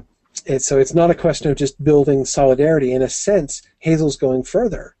 So it's not a question of just building solidarity. In a sense, Hazel's going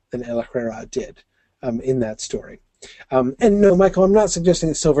further than Elaquera did in that story. And no, Michael, I'm not suggesting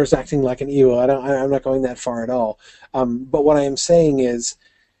that Silver's acting like an evil. I'm not going that far at all. But what I am saying is,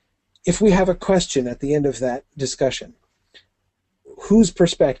 if we have a question at the end of that discussion, whose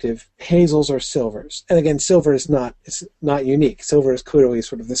perspective, Hazel's or Silver's? And again, Silver is not unique. Silver is clearly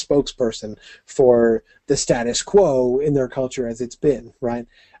sort of the spokesperson for the status quo in their culture as it's been, right?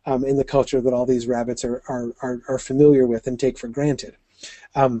 In the culture that all these rabbits are familiar with and take for granted.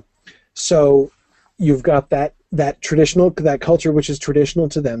 So you've got that culture which is traditional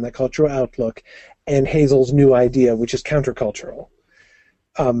to them, that cultural outlook, and Hazel's new idea, which is countercultural.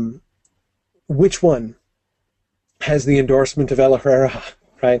 Which one has the endorsement of Elaquera,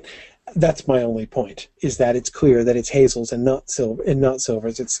 right? That's my only point, is that it's clear that it's Hazel's and not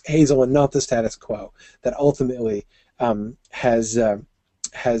Silver's. It's Hazel and not the status quo that ultimately has the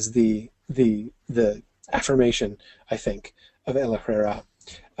affirmation, I think, of Elaquera.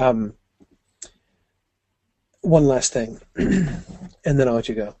 One last thing, and then I'll let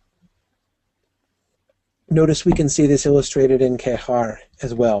you go. Notice we can see this illustrated in Kehar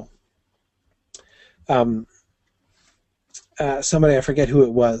as well. Somebody, I forget who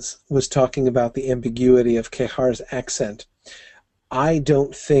it was talking about the ambiguity of Kehar's accent. I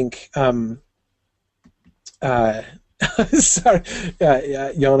don't think... sorry,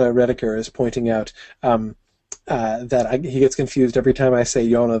 Yona Rediker is pointing out that he gets confused every time I say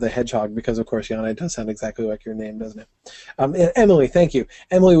Yona the Hedgehog, because, of course, Yona does sound exactly like your name, doesn't it? Emily, thank you.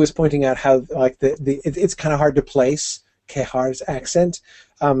 Emily was pointing out how it's kind of hard to place Kehar's accent.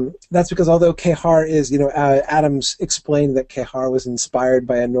 That's because although Kehar is, Adams explained that Kehar was inspired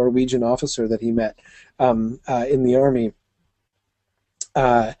by a Norwegian officer that he met in the army.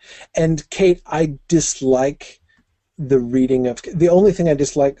 And Kate, I dislike the reading of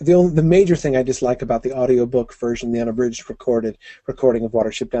the major thing I dislike about the audiobook version, the unabridged recording of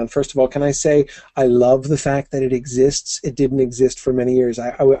Watership Down. First of all, can I say I love the fact that it exists. It didn't exist for many years.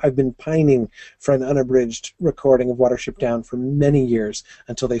 I've been pining for an unabridged recording of Watership Down for many years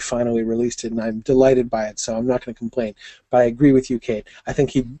until they finally released it, and I'm delighted by it, so I'm not going to complain. But I agree with you, Kate. I think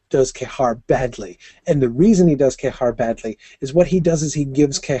he does Kehar badly. And the reason he does Kehar badly is what he does is he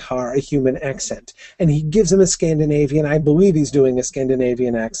gives Kehar a human accent. And he gives him a Scandinavian. I believe he's doing a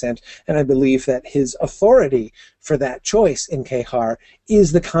Scandinavian accent. And I believe that his authority for that choice in Kehar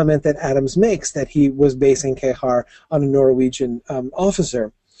is the comment that Adams makes, that he was basing Kehar on a Norwegian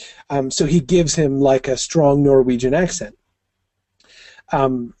officer. So he gives him like a strong Norwegian accent.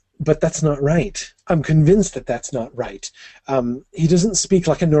 But that's not right. I'm convinced that that's not right. He doesn't speak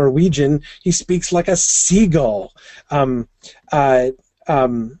like a Norwegian. He speaks like a seagull.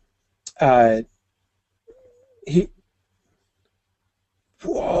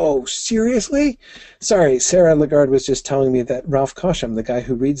 Whoa, seriously? Sorry, Sarah Lagarde was just telling me that Ralph Cosham, the guy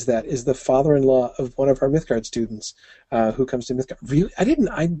who reads that, is the father-in-law of one of our Mythgard students who comes to Mythgard. Really?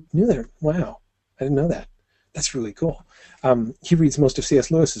 I knew that. Wow. I didn't know that. That's really cool. He reads most of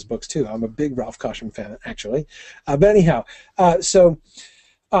C.S. Lewis's books, too. I'm a big Ralph Cosham fan, actually. But anyhow, but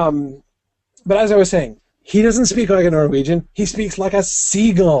as I was saying, he doesn't speak like a Norwegian. He speaks like a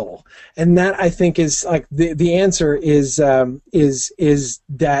seagull. And that, I think, is like the answer is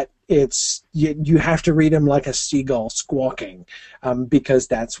that it's you have to read him like a seagull squawking, because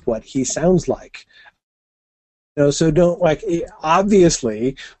that's what he sounds like. So don't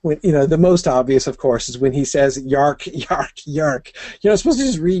obviously when the most obvious, of course, is when he says yark yark yark. You're not supposed to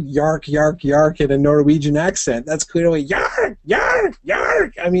just read yark yark yark in a Norwegian accent. That's clearly yark yark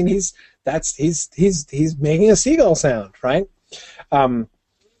yark. I mean, he's making a seagull sound, right?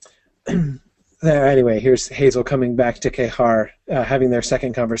 Anyway, here's Hazel coming back to Kehar, having their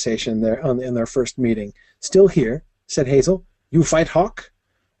second conversation in their first meeting. Still here, said Hazel. You fight Hawk?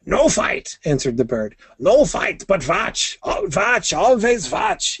 No fight, answered the bird. No fight, but watch. Watch, always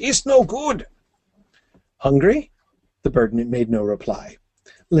watch. It's no good. Hungry? The bird made no reply.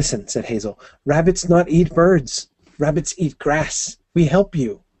 Listen, said Hazel. Rabbits not eat birds. Rabbits eat grass. We help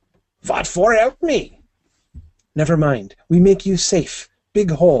you. What for help me? Never mind. We make you safe. Big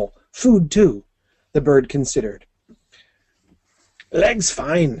hole. Food, too. The bird considered. Legs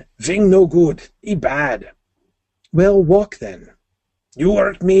fine. Ving no good. E bad. Well, walk then. You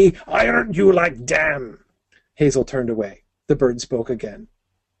hurt me. I hurt you like damn. Hazel turned away. The bird spoke again.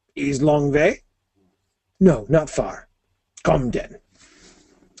 Is long way? No, not far. Come then.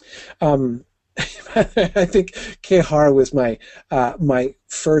 I think Kehar was my my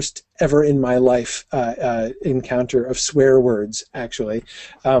first ever in my life encounter of swear words, actually,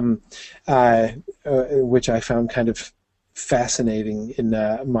 which I found kind of fascinating in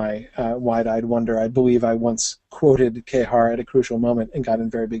my wide-eyed wonder. I believe I once quoted Kehar at a crucial moment and got in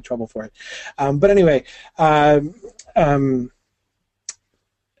very big trouble for it. But anyway,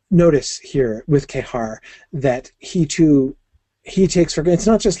 notice here with Kehar that he takes for granted. It's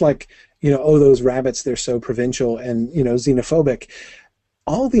not just like, oh, those rabbits, they're so provincial and, xenophobic.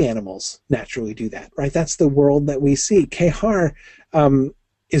 All the animals naturally do that, right? That's the world that we see. Kehar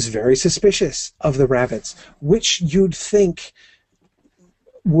is very suspicious of the rabbits, which you'd think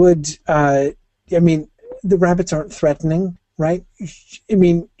would, the rabbits aren't threatening, right? I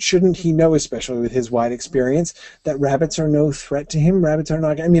mean, shouldn't he know, especially with his wide experience, that rabbits are no threat to him? Rabbits are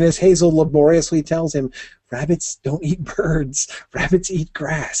not, as Hazel laboriously tells him, rabbits don't eat birds. Rabbits eat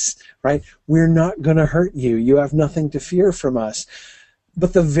grass, right? We're not going to hurt you. You have nothing to fear from us.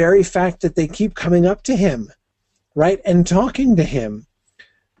 But the very fact that they keep coming up to him, right, and talking to him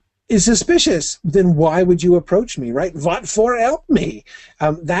is suspicious. Then why would you approach me, right? What for help me?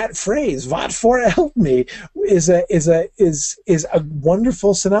 That phrase, what for help me, is a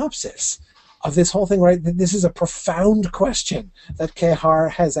wonderful synopsis of this whole thing, right? This is a profound question that Kehar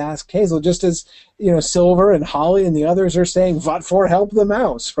has asked Hazel, just as, Silver and Holly and the others are saying, what for help the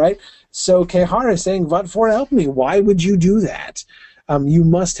mouse, right? So Kehar is saying, what for help me? Why would you do that? You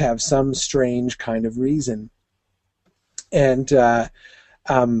must have some strange kind of reason. And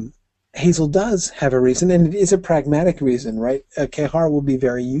Hazel does have a reason, and it is a pragmatic reason, right? Kehar will be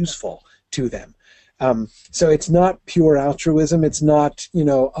very useful to them. So it's not pure altruism. It's not,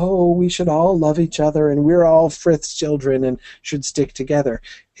 we should all love each other and we're all Frith's children and should stick together.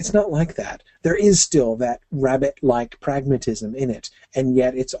 It's not like that. There is still that rabbit-like pragmatism in it, and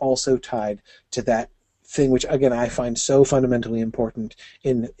yet it's also tied to that thing which, again, I find so fundamentally important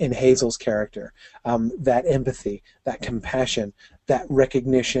in Hazel's character, that empathy, that compassion, that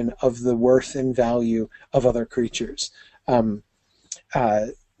recognition of the worth and value of other creatures,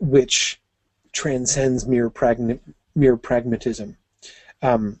 which transcends mere pragmatism.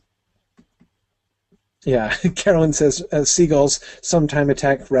 Carolyn says, seagulls sometime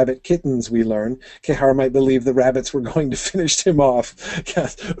attack rabbit kittens, we learn. Kehar might believe the rabbits were going to finish him off.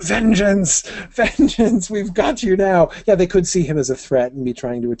 Yes. Vengeance! Vengeance! We've got you now! Yeah, they could see him as a threat and be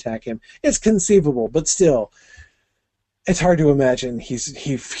trying to attack him. It's conceivable, but still, it's hard to imagine he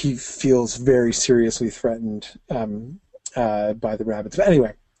feels very seriously threatened by the rabbits. But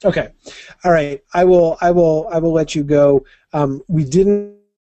anyway, okay. All right. I will let you go. We didn't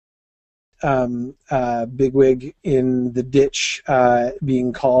Bigwig in the ditch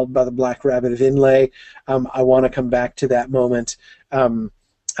being called by the Black Rabbit of Inlay. I want to come back to that moment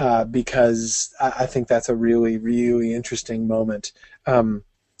because I think that's a really, really interesting moment.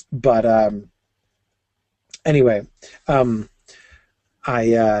 Anyway, I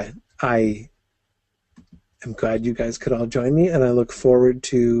am glad you guys could all join me, and I look forward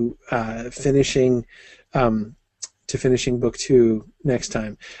to finishing book 2 next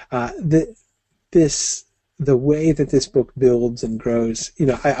time. The way that this book builds and grows,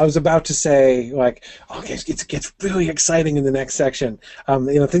 I was about to say, like, okay, it gets really exciting in the next section.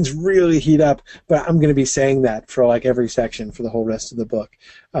 Things really heat up, but I'm going to be saying that for like every section for the whole rest of the book.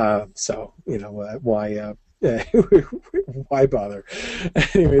 Why bother?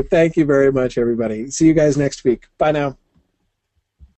 Anyway, thank you very much, everybody. See you guys next week. Bye now.